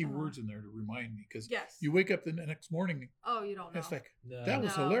keywords in there to remind me because Yes. you wake up the next morning Oh, you don't and know. it's like No. that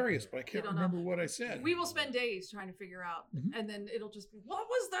was No. hilarious, but I can't don't know. remember what I said. We will spend days trying to figure out, Mhm. and then it'll just be, what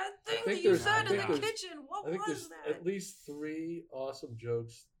was that thing think that you there's- said I in think the there's- kitchen? What I think was there's that? at least 3 awesome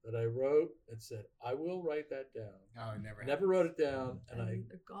jokes that I wrote and said, I will write that down. Oh, it never. Never wrote it down, and and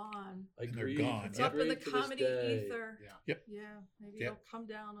they're gone. I And they're grieve. gone. It's Yeah. up in the grieve to this comedy day. ether. Yeah. Yep. Yeah, maybe Yep. it'll come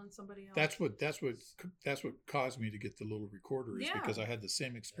down on somebody else. That's what caused me to get the little recorder is Yeah. because I had the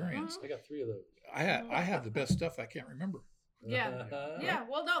same experience. I got 3 of those. I have the best stuff I can't remember. Yeah. Yeah,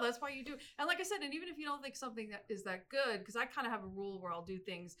 well, no, that's why you do. And like I said, and even if you don't think something that is that good, because I kind of have a rule where I'll do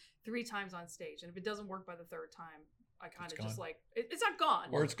things 3 times on stage, and if it doesn't work by the 3rd time, I kind It's of just gone. like it's not gone,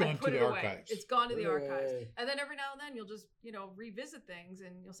 Or it's I gone to put the it away. archives. It's gone to the archives, Hooray. and then every now and then you'll just revisit things,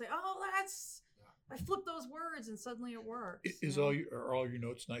 and you'll say, "Oh, I flipped those words, and suddenly it works." Is you know? are all your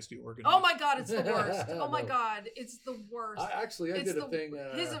notes nicely organized? Oh my god, it's the worst. Oh my No. god, it's the worst. I did a thing.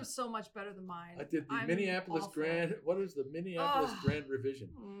 His is so much better than mine. I did the I'm Minneapolis awful. Grand. What is the Minneapolis Ugh. Grand Revision?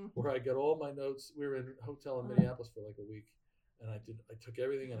 Mm. Where I got all my notes. We were in a hotel in Uh-huh. Minneapolis for like a week, and I took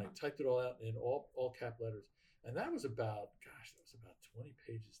everything and I typed it all out in all cap letters, and that was about 20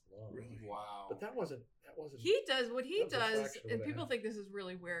 pages long. Really? Wow. But that wasn't. He does what he That was a does, fraction of and what I people had. think this is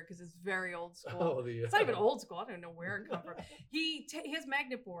really weird because it's very old school. Oh, the It's not even old school. I don't know where it comes from. He has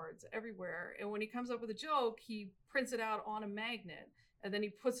magnet boards everywhere, and when he comes up with a joke, he prints it out on a magnet, and then he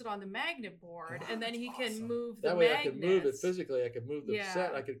puts it on the magnet board, and then That's he can awesome. move the That way magnets. I could move it physically. I could move the Yeah.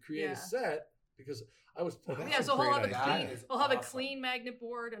 set. I could create Yeah. a set because I was. Well, that's Yeah, a so he'll great have a idea. clean, That is he'll have a awesome. clean magnet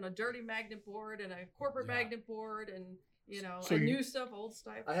board and a dirty magnet board and a corporate Yeah. magnet board and So and you- new stuff, old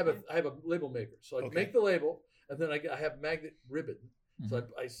stuff. I have a label maker, so I Okay. make the label, and then I have magnet ribbon. So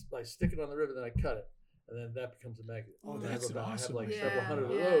Mm-hmm. I stick it on the ribbon, then I cut it, and then that becomes a magnet. Oh, And I that's have an I have awesome like idea. several hundred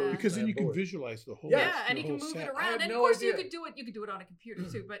of Yeah. those. Because then on you can board. visualize the whole. Yes. Yeah, and he your can whole move it set. I around. had And of no course, you idea. could do it. You could do it on a computer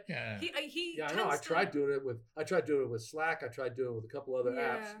too. But Yeah. he Yeah, I know. I tends to- tried doing it with Slack. I tried doing it with a couple other apps,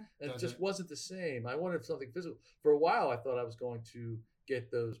 Yeah. and it Doesn't- just wasn't the same. I wanted something physical. For a while, I thought I was going to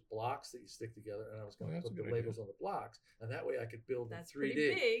get those blocks that you stick together, and I was going Oh, to that's put a the good labels on the blocks, and that way I could build That's in 3D.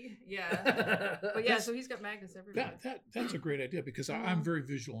 pretty big. Yeah. But yeah, so he's got magnets everywhere. That's a great idea because I'm very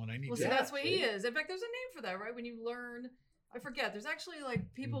visual and I need Well, to. see, that's what he see? is. In fact, there's a name for that, right? When you learn, I forget. There's actually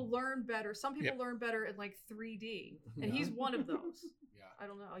like people learn better. Some people Yep. learn better in like 3D, and Yeah. he's one of those. Yeah. I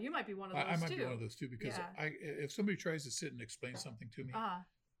don't know. You might be one of those I might too. be one of those too because Yeah. if somebody tries to sit and explain something to me, Ah.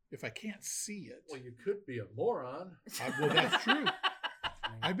 if I can't see it, Well, you could be a moron. well, that's true.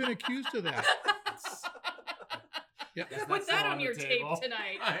 I've been accused of that. Yeah. Guess Put that's that still on your the tape table.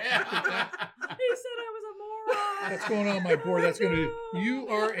 tonight. Yeah. He said I was a moron. That's going on my board. That's going to. You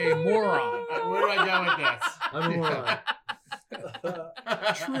are a moron. Where do I go with this? I'm a moron.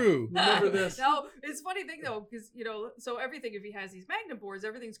 True. Remember this? No, it's a funny thing though, because so everything, if he has these magnet boards,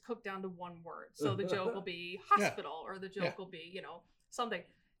 everything's cooked down to one word. So the joke will be hospital, or the joke Yeah. will be, something.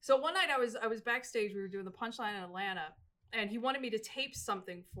 So one night I was backstage, we were doing the Punchline in Atlanta, and he wanted me to tape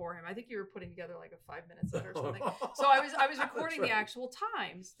something for him. I think you were putting together like a 5-minute set or something. So I was recording That's the right. actual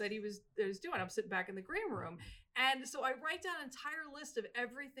times that he was doing. I'm sitting back in the green room, and so I write down an entire list of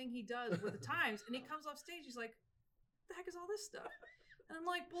everything he does with the times, and he comes off stage. He's like, "What the heck is all this stuff?" And I'm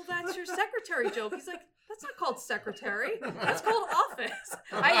like, "Well, that's your secretary joke." He's like, "That's not called secretary. That's called office."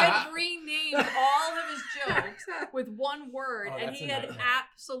 I had renamed all of his jokes with one word, Oh, and that's he a had nightmare.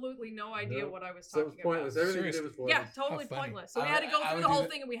 absolutely no idea Nope. what I was So it talking was pointless. about. Everything you did was pointless. Yeah, totally How funny. pointless. So we had to go I through would the do whole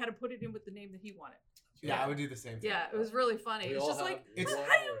that. thing, and we had to put it in with the name that he wanted. Yeah, I would do the same thing. Yeah, it was really funny. We It's all just have- like, we how all do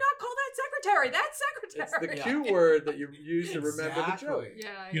have you it. not call that secretary? That's It's the secretary. Yeah. cue word that you use to remember the joke. Exactly. Yeah,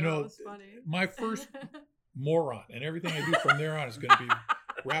 I You know, know, it's funny. My first moron, and everything I do from there on is going to be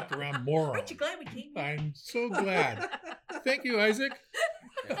wrapped around moron. Aren't you glad we came? I'm so glad. Thank you, Isaac.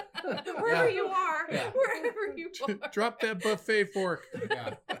 Wherever Yeah. you are, Yeah. wherever you are. Drop that buffet fork.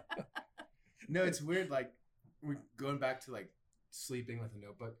 Yeah. No, it's weird. Like we're going back to like sleeping with a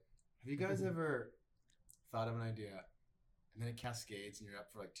notebook. Have you guys ever thought of an idea and then it cascades and you're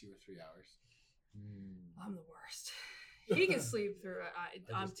up for like 2 or 3 hours? I'm the worst. He can sleep through it.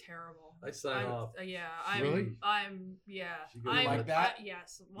 I I'm just- terrible. I sign off. Yeah, I'm. Really? Yeah. You go I'm like that?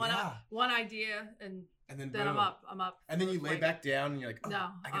 yes. Yeah. One idea, and And then then boom. I'm up. And then you for, lay like, back down and you're like, oh, No,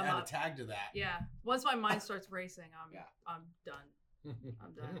 I can I'm add up. a tag to that. Yeah. Once my mind starts racing, Yeah. I'm done.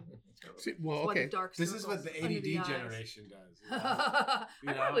 I'm done. It's terrible. See, well, Sweaty okay. dark This is what circles the under ADD the eyes. generation does. I You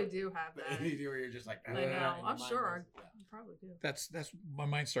know? probably do have The that. ADD where you're just like, I know. and your I'm mind sure. goes- I probably do. That's my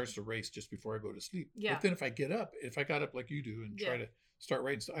mind starts to race just before I go to sleep. Yeah. But then if I get up, if I got up like you do and try Yeah. to start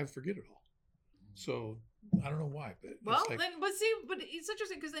writing stuff, I forget it all. So I don't know why, but Well, it's like, but it's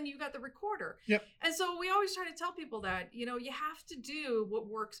interesting because then you got the recorder. Yep. And so we always try to tell people that, you have to do what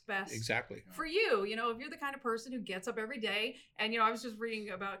works best exactly. for you. If you're the kind of person who gets up every day, and I was just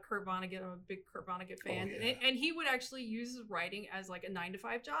reading about Kurt Vonnegut. I'm a big Kurt Vonnegut fan, yeah. and he would actually use his writing as like a 9 to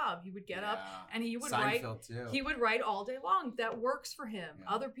 5 job. He would get up Yeah. and he would write. Seinfeld too. He would write all day long. That works for him. Yeah.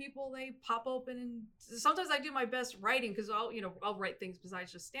 Other people, they pop open, and sometimes I do my best writing because I'll write things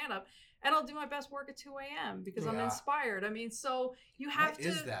besides just stand up, and I'll do my best work at 2 a.m. because I'm Yeah. inspired. I mean, so you have Why to.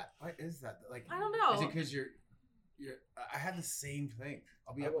 is that? Why is that? Like, I don't know. Is it because you're? I have the same thing.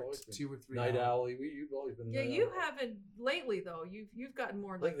 I'll be I've up always at been 2 or 3 Night hours. owl. You've always been. a Yeah, night you owl. haven't lately though. You've gotten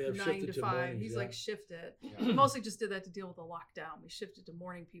more like Lately, I've 9 shifted to to 5. mornings, He's yeah. like shifted. Yeah. We mostly just did that to deal with the lockdown. We shifted to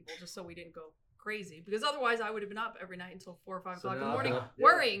morning people just so we didn't go crazy because otherwise I would have been up every night until 4 or 5 So o'clock in the now- morning yeah.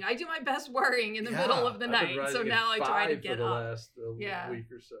 worrying. I do my best worrying in the Yeah. middle of the I've been night. writing So at now I try to 5 get for the up. last Yeah.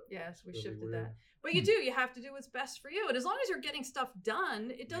 week or so. Yes, we Really shifted weird. that. But you do. You have to do what's best for you. And as long as you're getting stuff done,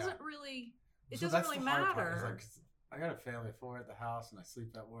 it doesn't really. It So doesn't that's really the hard part, is, matter. like, I got a family of 4 at the house, and I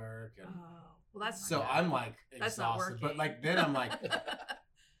sleep at work, and Oh, well, that's so not I'm like That's not exhausted. But working. like then I'm like,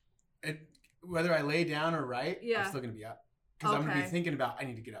 whether I lay down or write, Yeah. I'm still gonna be up because I'm gonna be Okay. thinking about I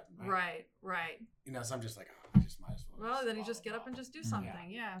need to get up. And write. right. So I'm just like, oh, I just might as well. Well, then you blah, just blah, get up blah. and just do Yeah. something.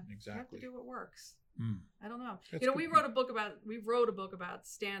 Yeah. You have Exactly. to do what works. Hmm. I don't know. That's we good. wrote a book about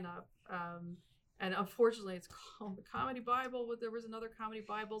stand up. And unfortunately, it's called the Comedy Bible. But there was another Comedy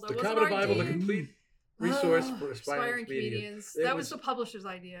Bible that The wasn't Comedy our Bible, the idea. complete resource for aspiring comedians. It That was was- the publisher's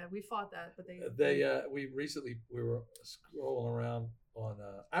idea. We fought that, but they We were scrolling around on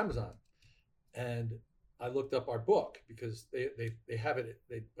Amazon, and I looked up our book because they have it,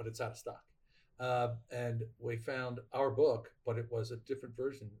 but it's out of stock. And we found our book, but it was a different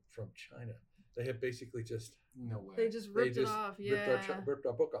version from China. They have basically just No way. they just ripped it off. Yeah. ripped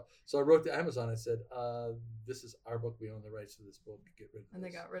our book off. So I wrote to Amazon and said, "This is our book. We own the rights to this book. Get rid of it." And they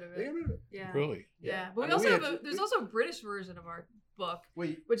got rid of They it. got rid of it. Yeah. Really? Yeah. But I we mean, also we have had- there's also a British version of our book,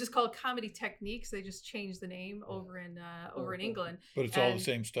 Wait, which is called Comedy Techniques. They just changed the name over in Okay. England. But it's all the And-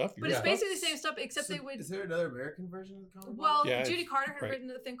 same stuff. But Your it's stuff? basically the same stuff, except so they would. Is there another American version of the Comedy Well, Yeah, Judy it's- Carter had right. written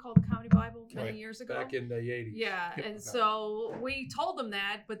a thing called the Comedy Bible many Right. years ago. Back in the 80s. Yeah, Yep. and Okay. so we told them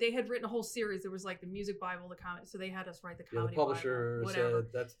that, but they had written a whole series. There was like the Music Bible, the comedy. So they had us write the Yeah, Comedy the publisher Bible, whatever.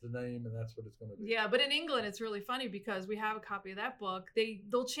 said that's the name and that's what it's going to be. Yeah, but in England, it's really funny because we have a copy of that book.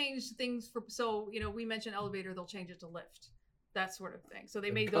 They'll change things for we mentioned elevator, they'll change it to lift, that sort of thing. So they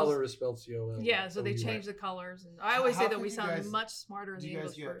The made color those. is spelled C-O-L. Yeah, so they O-U-L. changed the colors, and I always How say that come we you sound guys- much smarter in Do the you guys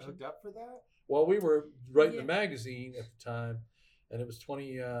English get version. hooked up for that? Well, we were writing Yeah. the magazine at the time, and it was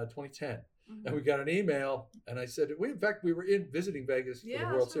 2010. Mhm. And we got an email, and I said, we were in visiting Vegas for Yeah,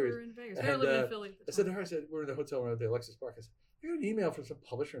 the World that's why we were Series. in Vegas. We were And, living in Philly. at the I said to time. her, I said, we're in the hotel room at the Alexis Park. I said, I got an email from some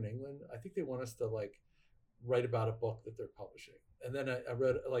publisher in England. I think they want us to write about a book that they're publishing. And then I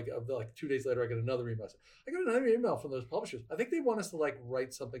read 2 days later, I got another email. I said, I got another email from those publishers. I think they want us to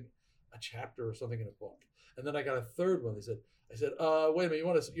write something, a chapter or something in a book. And then I got a third one. I said, wait a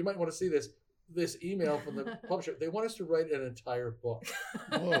minute, you might want to see this email from the publisher. They want us to write an entire book.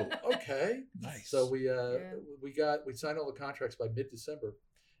 Whoa. Okay. Nice. So we Yeah. we signed all the contracts by mid-December,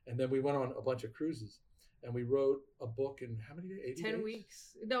 and then we went on a bunch of cruises. and we wrote a book in how many days? 80 10 days?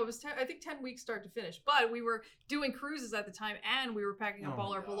 weeks. No, it was I think 10 weeks start to finish. But we were doing cruises at the time, and we were packing up Oh all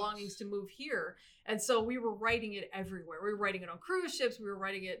my our gosh. belongings to move here. And so we were writing it everywhere. We were writing it on cruise ships. We were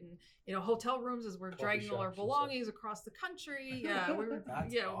writing it in hotel rooms as we're Coffee dragging all our shops and belongings across the country. Yeah, we were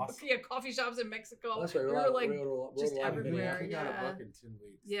That's awesome. coffee shops in Mexico. That's right. We We were like wrote just a lot of everywhere. We got yeah. a book in 10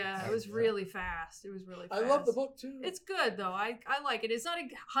 weeks. Yeah, That's it was great. really fast. It was really I fast. love the book too. It's good though. I like it. It's not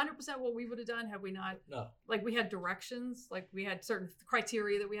 100% what we would have done had we not, no. like, we had directions, like we had certain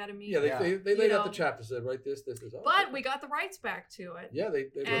criteria that we had to meet. Yeah, they laid You out the know. chapters. Said write this. Oh, But okay. we got the rights back to it. Yeah, the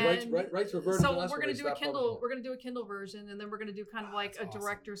And rights reverted. So to us we're when gonna they do a stopped Kindle. publishing it. We're gonna do a Kindle version, and then we're gonna do kind of like That's a awesome.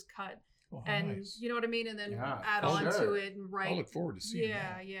 director's cut, Oh, how and nice. you know what I mean, and then Yeah, add for on to sure. it and write. I'll look forward to seeing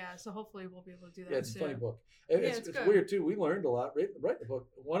Yeah, that. yeah. So hopefully we'll be able to do that. Yeah, it's a soon. funny book. Yeah, It's it's good. weird too. We learned a lot writing the book.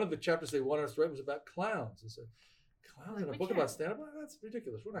 One of the chapters they wanted us to write was about clowns. And so, clowns in a We book can't. about stand-up? Well, that's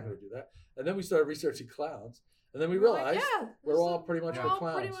ridiculous. We're not going to do that. And then we started researching clowns, and then we We're like, realized yeah, we're this all is- pretty much we're for all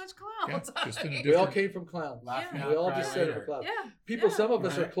clowns. pretty much Yeah, clowns. just in a Right? We all different- came from clowns. Laughing Yeah. out, We all crying just said it for later. clowns. Yeah. People, yeah. some of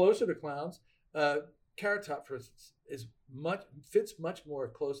us are Right. closer to clowns. Carrot Top, for instance, fits much more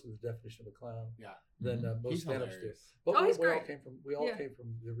close to the definition of a clown Yeah. than most He's stand-ups do. hilarious. But Oh, we he's all great. came from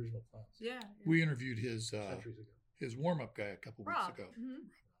the original clowns Yeah. We interviewed his centuries ago. warm-up guy a couple weeks Rob. ago. Mm-hmm.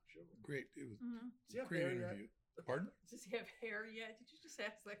 Great. It was Mm-hmm. Does he a have great hair yet? interview. Pardon? Does he have hair yet? Did you just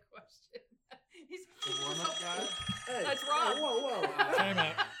ask that question? He's The warm-up guy? Hey, That's hey, Rob. Whoa. Time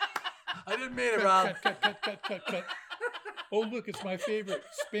out. I didn't mean it, Cut, Rob. cut. Oh, look, it's my favorite.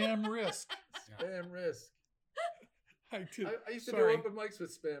 Spam Risk. Spam Risk. I did. I used to Sorry. do open mics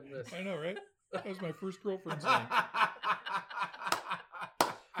with Spam Risk. I know, right? That was my first girlfriend's name.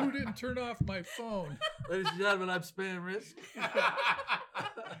 Who didn't turn off my phone? Ladies and gentlemen, I'm Spam Risk.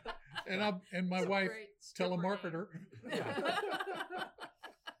 And my It's a wife, great stripper telemarketer. name.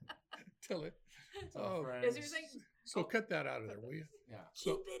 Tell it. Oh, friends. As you were saying, so cut that out of there, will you? Yeah.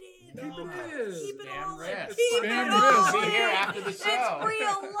 So keep it in. Keep it Keep in. it Spam all in. risk. Keep Spam it all risk. Be here in. after the It's show.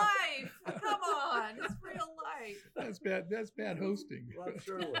 real life. Come on. It's real life. that's bad. That's bad hosting. Rob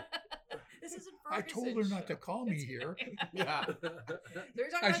Sherwood. This isn't I Ferguson told her not to show. call me It's- here. Yeah. They're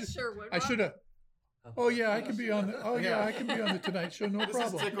talking I about should- Sherwood. I should have. Oh yeah, I can be on the. Oh yeah, Yeah. I can be on the Tonight Show. No This is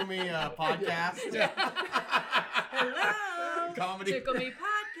problem. Tickle Me podcast. Yeah. Hello. Comedy. Tickle Me podcast.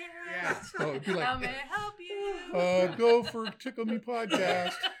 Yeah. Oh, it'd be How like, may I help you? go for Tickle Me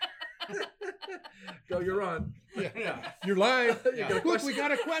podcast. Go, you're on. Yeah. You're live. You Yeah. got a Look, question? we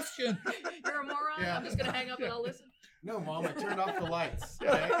got a question. You're a moron. Yeah. I'm just gonna hang up and I'll listen. No, Mom, I turned off the lights.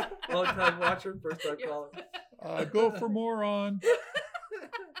 Okay? Long time watcher, first time Yeah. caller. Go for more on.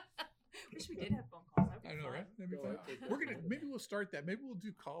 Wish we did have phone calls. That'd be I know, fun. right? That'd be Go fun. ahead. We're gonna maybe we'll start that. Maybe we'll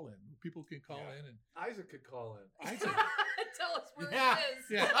do call in. People can call Yeah. in and Isaac could call in. Isaac. Tell us where Yeah. it is.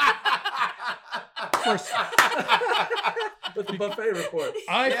 Yeah. Of course, With the buffet report.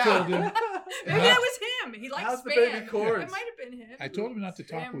 I Yeah. told him. Maybe Not- it was him. He likes How's spam. the baby chorus? It might have been him. I told him not to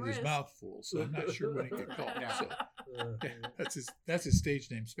talk Spam with his risk. mouth full, so I'm not sure when he could call. Yeah. So Uh, yeah, that's his stage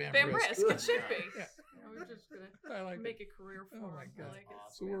name, Spam, Spam Risk. risk. It should be. Yeah. We're just gonna I like make it. a career for Oh him. my I God. like it.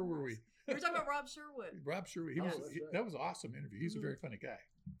 So where were we? We were talking about Rob Sherwood. Rob Sherwood. Oh, that's right. That was an awesome interview. He's a very funny guy.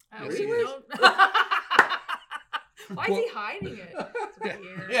 We Yes, he don't. Why is Well- he hiding it? It's Yeah.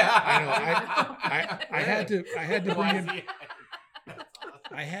 weird. Yeah. I know. I had to Why bring is him. he- That's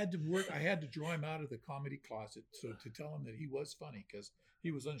awesome. I had to draw him out of the comedy closet so to tell him that he was funny because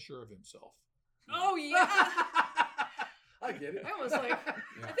he was unsure of himself. Oh yeah. I get it. I was like, Yeah.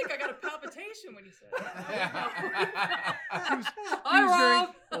 I think I got a palpitation when he said that. He was, Hi, he was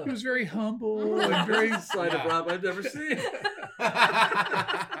Rob. very, he was very humble and very. That's a side of Yeah. Rob I've never seen.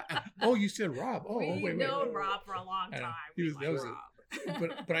 Oh, you said Rob. Oh, We've wait. known Rob for a long I know. time. He was- We that like was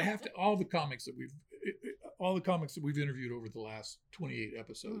Rob. but I have to all the comics that we've interviewed over the last 28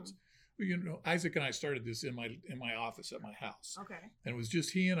 episodes. You know, Isaac and I started this in my office at my house, Okay. and it was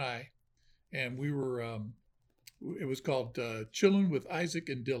just he and I, and we were. It was called Chillin' with Isaac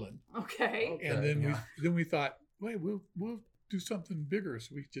and Dylan, Okay. Okay. and then Yeah. we thought, wait, we'll do something bigger,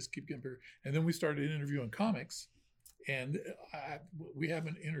 so we just keep getting bigger, and then we started interviewing comics, and we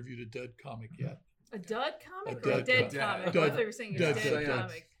haven't interviewed a dud comic yet. A dud comic A or a dud dead comic. comic? Dud- I thought you were saying a dud- dead dud-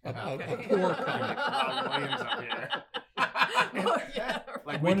 comic. a Okay. poor comic. Rob Williams up here. Oh, yeah.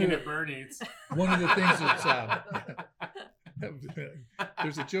 Like One of Weekend the- at Bernie's. One of the things that's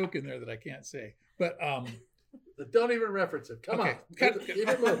there's a joke in there that I can't say, but Don't even reference it. Come okay, on. cut- Keep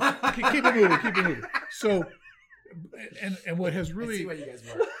it moving. keep it moving. So, and what has I see really why you guys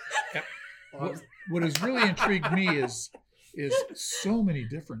work. what has really intrigued me is so many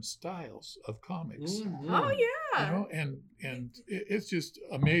different styles of comics. Mhm. Oh yeah. Yeah. You know, and it's just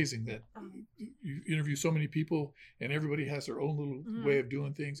amazing that you interview so many people and everybody has their own little way of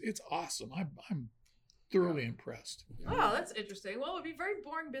doing things. It's awesome. I'm thoroughly impressed. Oh, that's interesting. Well, it would be very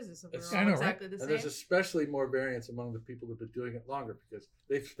boring business if we It's- were I all know, right? exactly the And same. there's especially more variance among the people that have been doing it longer because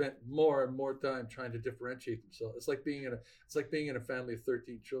they've spent more and more time trying to differentiate themselves. It's like being in a family of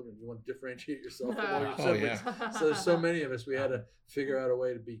 13 children. You want to differentiate yourself from all your Oh, siblings. yeah. So there's so many of us. We had to figure out a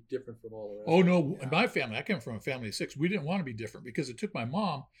way to be different from all the rest. Oh no, in my family, I came from a family of 6. We didn't want to be different because it took my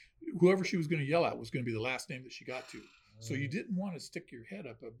mom, whoever she was going to yell at was going to be the last name that she got to. So you didn't want to stick your head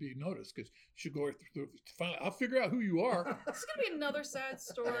up and be noticed because she'd go through. Finally, I'll figure out who you are. This is gonna be another sad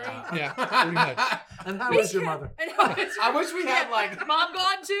story. Yeah, pretty much. And how was your mother? I know, it's- I wish we had like. Mom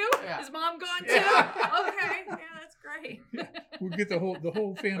gone too? Yeah. Is mom gone too? Yeah. Okay, yeah, that's great. We'll get the whole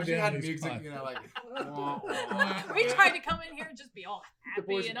I family wish we had down. music, you know, like. wah, wah. We tried to come in here and just be all The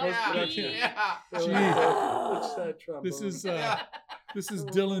boys- happy and boys Yeah, production. upbeat. yeah. Jeez. Which sad trombone. This is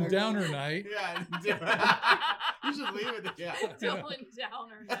Dylan Downer night. Yeah. You should leave it. Yeah. Dylan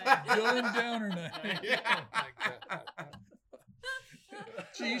Downer night. Dylan Downer night. Yeah. Oh my God.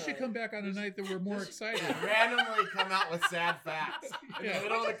 Gee, you should come back on a night that we're more excited. Randomly come out with sad facts in Yeah. the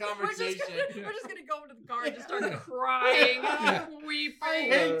middle of the conversation. We're just gonna go into the car and just start crying, Yeah. weeping, I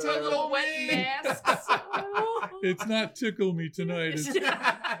hate with little Tickle wet Me. masks. It's not tickle me tonight. It's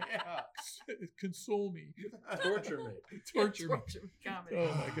Yeah. console me, torture me. torture me. Comedy.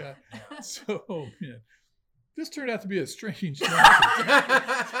 Oh my God. So man, this turned out to be a strange night.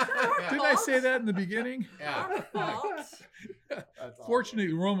 Yeah. Didn't I say that in the beginning? Yeah. Our fault. That's awesome.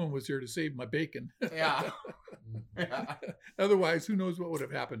 Fortunately, Roman was here to save my bacon. Yeah. Yeah. Otherwise, who knows what would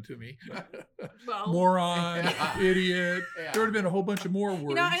have happened to me? Well, Moron, Yeah. idiot. Yeah. There would have been a whole bunch of more words.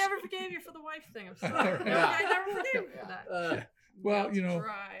 you know, I never forgave you for the wife thing. I'm sorry. Yeah. I never forgave you for that. Well, Mouth you know,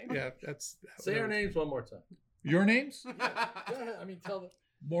 dry. yeah, that's Say our names one more time. Your names? Go ahead. I mean, tell them.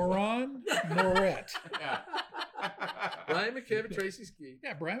 Moron, Moret. Yeah. Brian McKibben, Tracy Ski.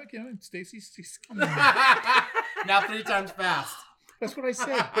 Yeah, Brian McKinnon, Stacy. Now 3 times fast. That's what I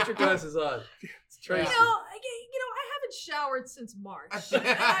said. Put your glasses on. It's Tracy. I haven't showered since March. And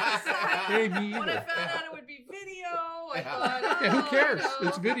I Hey, decided, me when I either. found out it would be video, I Yeah. thought, Yeah, who oh, cares? you know.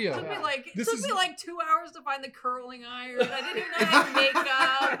 It's video. It This took is- me like 2 hours to find the curling iron. I didn't even know how to make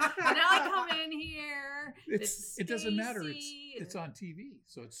up. And now I come in here. It doesn't matter. Stacy, It's on TV,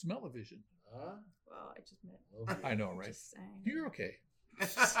 so it's smell-o-vision. Huh? Well, I just meant. I know, right? Just saying. You're okay.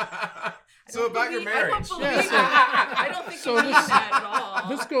 So about your marriage. I don't believe Yeah, so- that. I don't think so you mean let's- that at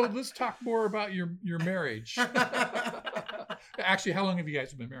all. Let's talk more about your marriage. Actually, how long have you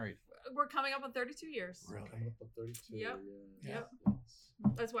guys been married? We're coming up on 32 years. Really? Coming up on 32. Yep. Yeah. Yep.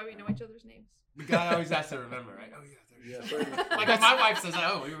 That's why we know each other's names. The guy always has to remember, right? Oh yeah. Yeah, 30. 30. Like my wife says,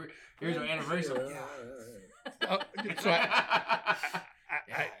 "Oh, here's our anniversary." So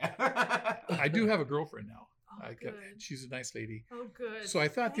I do have a girlfriend now. Oh, good. She's a nice lady. Oh, good. So I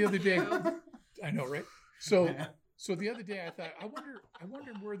thought the other Thank day, you. I know, right? So the other day I thought, I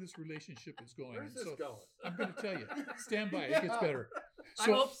wonder where this relationship is going. Where's this So going? I'm going to tell you. Stand by. It gets better. I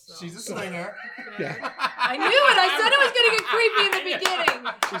hope so. She's a slinger. Yeah. I knew it. I said it was going to get creepy in the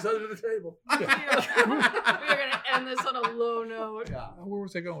beginning. She's under the table. We are going to end this on a low note. Yeah. Where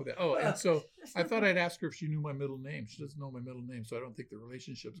was I going with that? Oh, and so I thought I'd ask her if she knew my middle name. She doesn't know my middle name, so I don't think the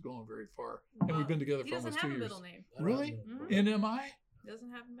relationship's going very far. And we've been together He for doesn't almost have 2 a years. middle name. Really? Mhm. NMI? He doesn't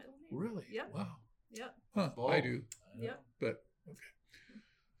have a middle name. Really? Yep. Wow. Yep. Huh, Bold. I do, Yep. but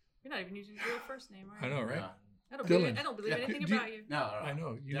You're not even using your real first name, are I you? know, right? Yeah. I don't Dylan. believe, I don't believe Yeah. anything Do you- about you. No, I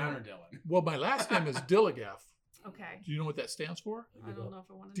know. You Down know. or Dylan. Well, my last name is Dilligaf. Okay. Do you know what that stands for? I don't know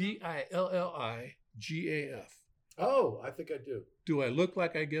if I want to know. Dilligaf. Oh, I think I do. Do I look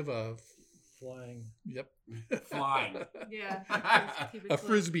like I give a? Flying. Yep. Flying. Yeah. Keep it A clean.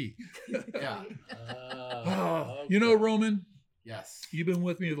 frisbee. Keep it Yeah. clean. Oh, you know, Roman, Yes. you've been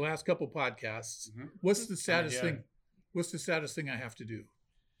with me the last couple podcasts. Mhm. What's the saddest Yeah. thing? What's the saddest thing I have to do?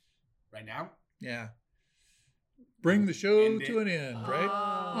 Right now? Yeah. Bring the show End it. to an end, right?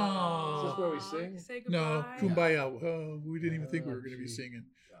 Is this where we Aw, sing? Say No, goodbye. kumbaya. We didn't even think we were going to be gee. singing.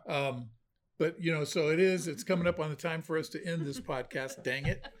 But, you know, so it is. It's coming up on the time for us to end this podcast. Dang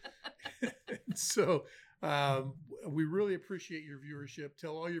it. So we really appreciate your viewership.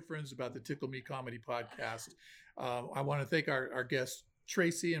 Tell all your friends about the Tickle Me Comedy Podcast. I want to thank our guests,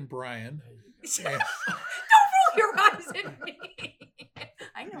 Tracy and Brian. Don't roll your eyes at me.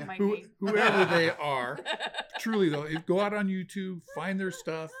 I know my name. Whoever they are. Truly, though, go out on YouTube, find their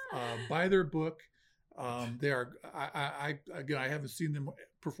stuff, buy their book. They are. I haven't seen them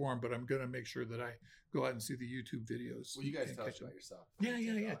perform, but I'm going to make sure that I go out and see the YouTube videos. Well, you guys and tell us catch them. about yourself.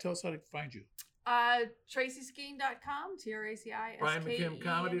 Yeah. Tell us how to find you. TracySkeen.com, TraciSkeen.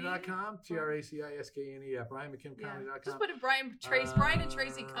 BrianMcKimComedy.com, TraciSkene. Yeah, BrianMcKimComedy.com. Just put in Brian and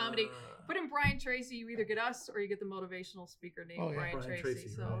Tracy Comedy. Put in Brian Tracy, you either get us or you get the motivational speaker named Oh, yeah. Brian Brian Tracy. Tracy,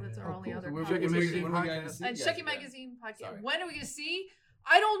 So right, that's yeah. our Oh, only cool. other So We're Check your podcast. magazine when are we going to podcast. see And you Check guys Your again? Magazine podcast. Sorry. When are we going to see?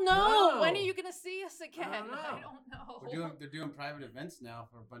 I don't know. No. When are you going to see us again? I don't know. I don't know. They're doing private events now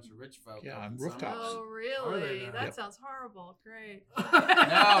for a bunch of rich folk. Yeah, up on in Summit. rooftops. Oh, Are really? they now? That Yep. sounds horrible. Great.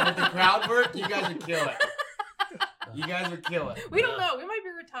 No, with the crowd work, you guys would kill it. You guys would kill it. We don't know. We might be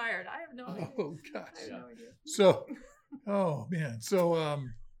retired. I have no idea. Oh gosh. I have no idea. So, oh man. So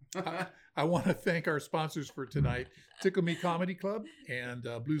I want to thank our sponsors for tonight, Tickle Me Comedy Club and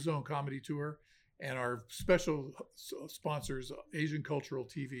Blue Zone Comedy Tour, and our special sponsors, Asian Cultural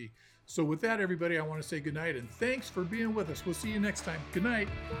TV. So with that, everybody, I want to say good night and thanks for being with us. We'll see you next time. Good night.